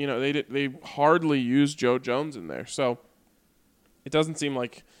even, they hardly used Joe Jones in there. So it doesn't seem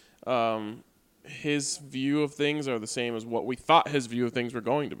like his view of things are the same as what we thought his view of things were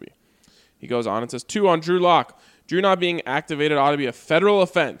going to be. He goes on and says, 2 on Drew Lock. Drew not being activated ought to be a federal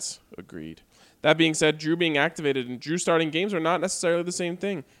offense. Agreed. That being said, Drew being activated and Drew starting games are not necessarily the same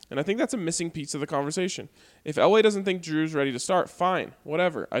thing. And I think that's a missing piece of the conversation. If Elway doesn't think Drew's ready to start, fine.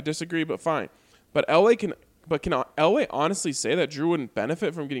 Whatever. I disagree, but fine. But can Elway honestly say that Drew wouldn't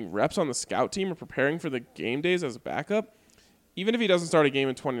benefit from getting reps on the scout team or preparing for the game days as a backup? Even if he doesn't start a game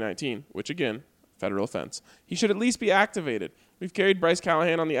in 2019, which again, federal offense, he should at least be activated. We've carried Bryce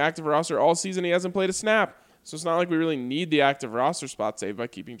Callahan on the active roster all season. He hasn't played a snap. So it's not like we really need the active roster spot saved by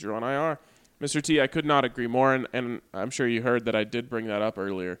keeping Drew on IR. Mr. T, I could not agree more, and I'm sure you heard that I did bring that up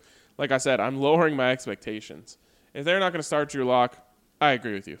earlier. Like I said, I'm lowering my expectations. If they're not going to start Drew Lock, I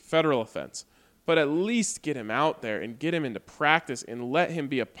agree with you. Federal offense. But at least get him out there and get him into practice and let him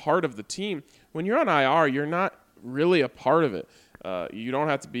be a part of the team. When you're on IR, you're not really a part of it. You don't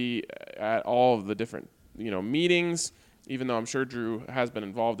have to be at all of the different meetings, even though I'm sure Drew has been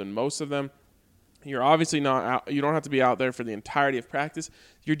involved in most of them. You're obviously not out. You don't have to be out there for the entirety of practice.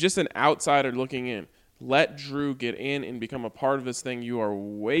 You're just an outsider looking in. Let Drew get in and become a part of this thing. You are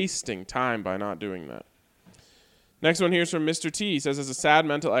wasting time by not doing that. Next one here is from Mr. T. He says, as a sad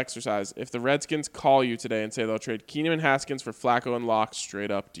mental exercise, if the Redskins call you today and say they'll trade Keenum and Haskins for Flacco and Locke straight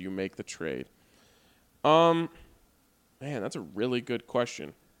up, do you make the trade? Man, that's a really good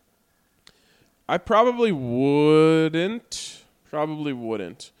question. I probably wouldn't.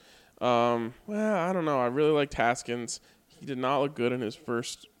 Well, I don't know. I really liked Haskins. He did not look good in his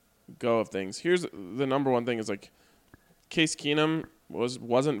first go of things. Here's the number one thing is like Case Keenum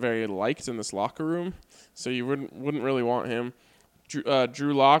wasn't very liked in this locker room, so you wouldn't really want him.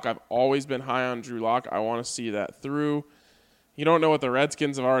 Drew Lock, I've always been high on Drew Lock. I want to see that through. You don't know what the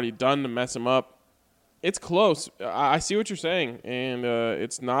Redskins have already done to mess him up. It's close. I see what you're saying, and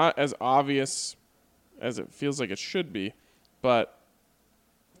it's not as obvious as it feels like it should be, but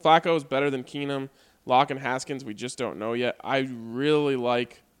Flacco is better than Keenum. Lock and Haskins, we just don't know yet. I really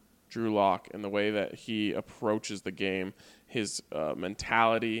like Drew Lock and the way that he approaches the game, his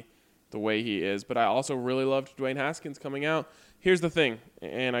mentality, the way he is. But I also really loved Dwayne Haskins coming out. Here's the thing,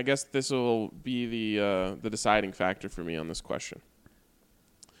 and I guess this will be the deciding factor for me on this question.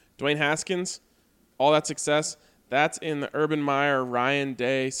 Dwayne Haskins, all that success, that's in the Urban Meyer, Ryan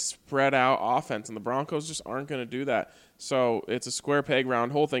Day spread out offense, and the Broncos just aren't going to do that. So it's a square peg,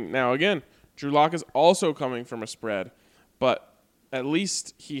 round hole thing. Now, again, Drew Lock is also coming from a spread, but at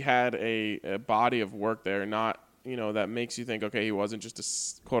least he had a body of work there, not, that makes you think, okay, he wasn't just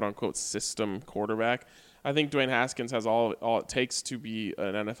a quote-unquote system quarterback. I think Dwayne Haskins has all it takes to be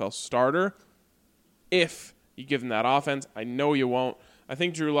an NFL starter if you give him that offense. I know you won't. I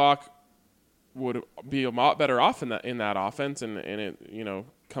think Drew Lock would be a lot better off in that offense, and it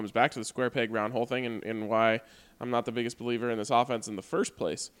comes back to the square peg round hole thing and why I'm not the biggest believer in this offense in the first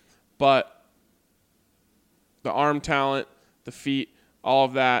place. But the arm talent, the feet, all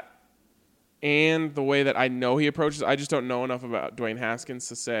of that, and the way that I know he approaches, I just don't know enough about Dwayne Haskins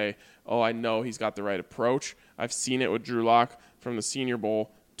to say, oh, I know he's got the right approach. I've seen it with Drew Lock from the Senior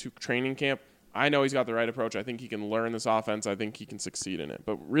Bowl to training camp. I know he's got the right approach. I think he can learn this offense. I think he can succeed in it.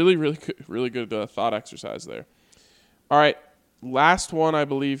 But really good thought exercise there. All right, last one I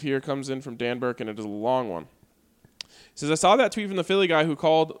believe here comes in from Dan Burke, and it is a long one. He says, I saw that tweet from the Philly guy who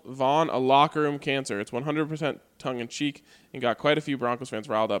called Vaughn a locker room cancer. It's 100% tongue-in-cheek and got quite a few Broncos fans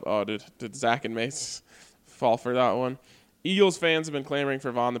riled up. Oh, did Zach and Mace fall for that one? Eagles fans have been clamoring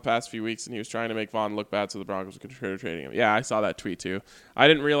for Vaughn the past few weeks, and he was trying to make Vaughn look bad so the Broncos would consider trading him. Yeah, I saw that tweet too. I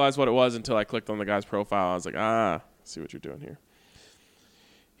didn't realize what it was until I clicked on the guy's profile. I was like, see what you're doing here.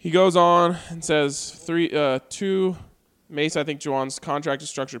 He goes on and says, Mace, I think Juwan's contract is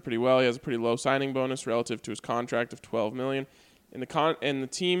structured pretty well. He has a pretty low signing bonus relative to his contract of $12 million. And the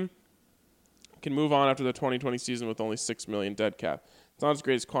team can move on after the 2020 season with only $6 million dead cap. It's not as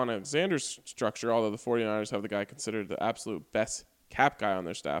great as Quan Alexander's structure, although the 49ers have the guy considered the absolute best cap guy on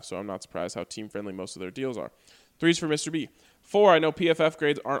their staff, so I'm not surprised how team-friendly most of their deals are. 3's for Mr. B. 4, I know PFF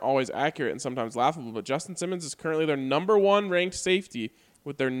grades aren't always accurate and sometimes laughable, but Justin Simmons is currently their number 1 ranked safety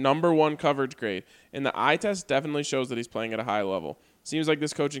with their number 1 coverage grade, and the eye test definitely shows that he's playing at a high level. Seems like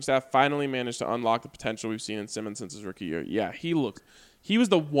this coaching staff finally managed to unlock the potential we've seen in Simmons since his rookie year. Yeah, he was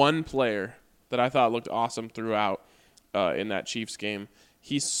the one player that I thought looked awesome throughout in that Chiefs game.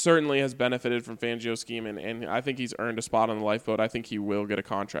 He certainly has benefited from Fangio's scheme, and I think he's earned a spot on the lifeboat. I think he will get a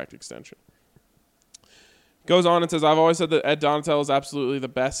contract extension. Goes on and says, I've always said that Ed Donatel is absolutely the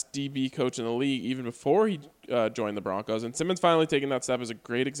best DB coach in the league, even before he joined the Broncos. And Simmons finally taking that step is a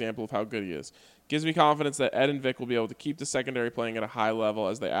great example of how good he is. Gives me confidence that Ed and Vic will be able to keep the secondary playing at a high level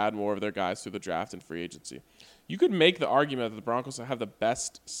as they add more of their guys through the draft and free agency. You could make the argument that the Broncos have the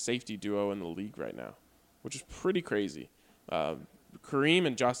best safety duo in the league right now, which is pretty crazy. Kareem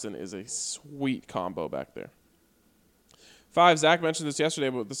and Justin is a sweet combo back there. 5, Zach mentioned this yesterday,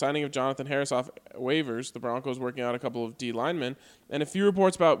 but with the signing of Jonathan Harris off waivers, the Broncos working out a couple of D linemen, and a few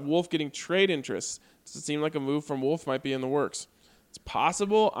reports about Wolf getting trade interests. Does it seem like a move from Wolf might be in the works? It's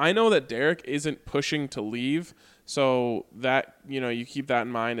possible. I know that Derek isn't pushing to leave, so that, you keep that in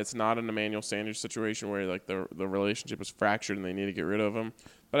mind. It's not an Emmanuel Sanders situation where like the relationship is fractured and they need to get rid of him.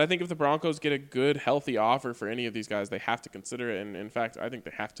 But I think if the Broncos get a good, healthy offer for any of these guys, they have to consider it, and in fact, I think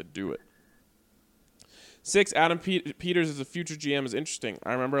they have to do it. 6, Adam Peters as a future GM is interesting.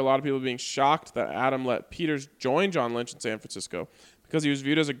 I remember a lot of people being shocked that Adam let Peters join John Lynch in San Francisco because he was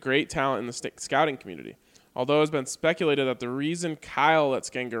viewed as a great talent in the scouting community. Although it's been speculated that the reason Kyle let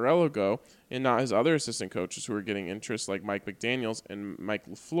Scangarello go and not his other assistant coaches who are getting interest like Mike McDaniels and Mike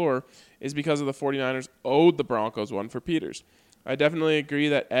LaFleur is because of the 49ers owed the Broncos one for Peters. I definitely agree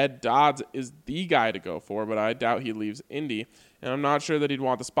that Ed Dodds is the guy to go for, but I doubt he leaves Indy, and I'm not sure that he'd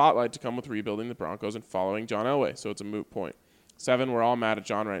want the spotlight to come with rebuilding the Broncos and following John Elway, so it's a moot point. 7, we're all mad at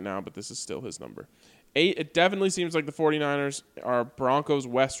John right now, but this is still his number. 8, it definitely seems like the 49ers are Broncos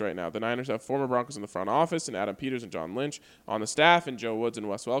West right now. The Niners have former Broncos in the front office and Adam Peters and John Lynch, on the staff and Joe Woods and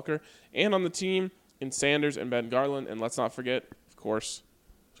Wes Welker, and on the team in Sanders and Ben Garland, and let's not forget, of course,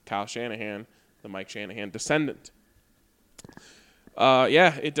 Kyle Shanahan, the Mike Shanahan descendant.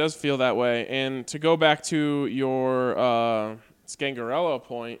 Yeah, it does feel that way. And to go back to your Scangarello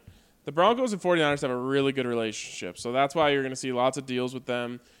point, the Broncos and 49ers have a really good relationship. So that's why you're going to see lots of deals with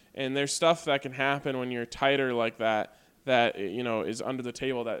them. And there's stuff that can happen when you're tighter like that, is under the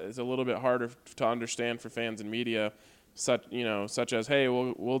table that is a little bit harder to understand for fans and media, such as, hey,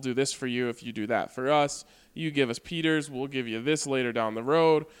 we'll do this for you if you do that for us. You give us Peters, we'll give you this later down the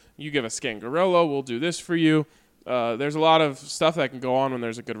road. You give us Scangarello, we'll do this for you. There's a lot of stuff that can go on when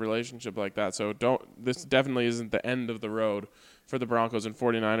there's a good relationship like that. So this definitely isn't the end of the road for the Broncos and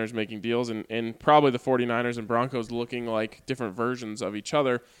 49ers making deals, and probably the 49ers and Broncos looking like different versions of each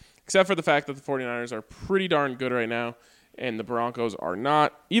other, except for the fact that the 49ers are pretty darn good right now and the Broncos are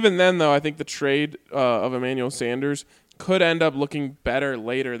not. Even then, though, I think the trade of Emmanuel Sanders could end up looking better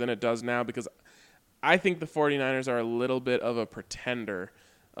later than it does now, because I think the 49ers are a little bit of a pretender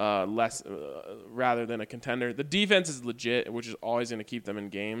rather than a contender. The defense is legit, which is always going to keep them in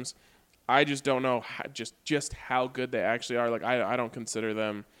games. I just don't know just how good they actually are. Like I don't consider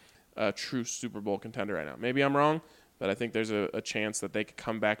them a true Super Bowl contender right now. Maybe I'm wrong, but I think there's a chance that they could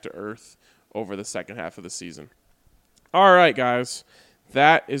come back to earth over the second half of the season. All right, guys,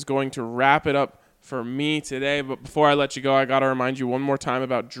 that is going to wrap it up for me today. But before I let you go, I got to remind you one more time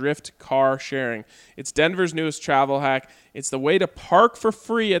about Drift Car Sharing. It's Denver's newest travel hack. It's the way to park for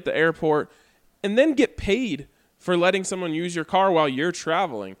free at the airport and then get paid for letting someone use your car while you're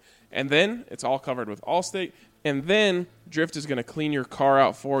traveling. And then it's all covered with Allstate. And then Drift is going to clean your car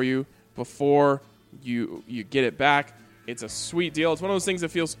out for you before you get it back. It's a sweet deal. It's one of those things that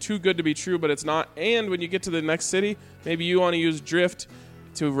feels too good to be true, but it's not. And when you get to the next city, maybe you want to use Drift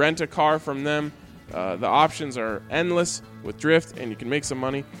to rent a car from them. The options are endless with Drift, and you can make some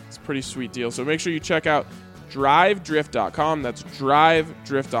money. It's a pretty sweet deal. So make sure you check out drivedrift.com. That's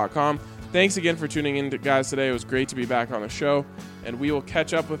drivedrift.com. Thanks again for tuning in, guys, today. It was great to be back on the show, and we will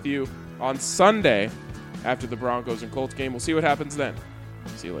catch up with you on Sunday after the Broncos and Colts game. We'll see what happens then.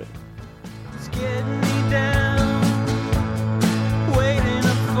 See you later. It's getting me down.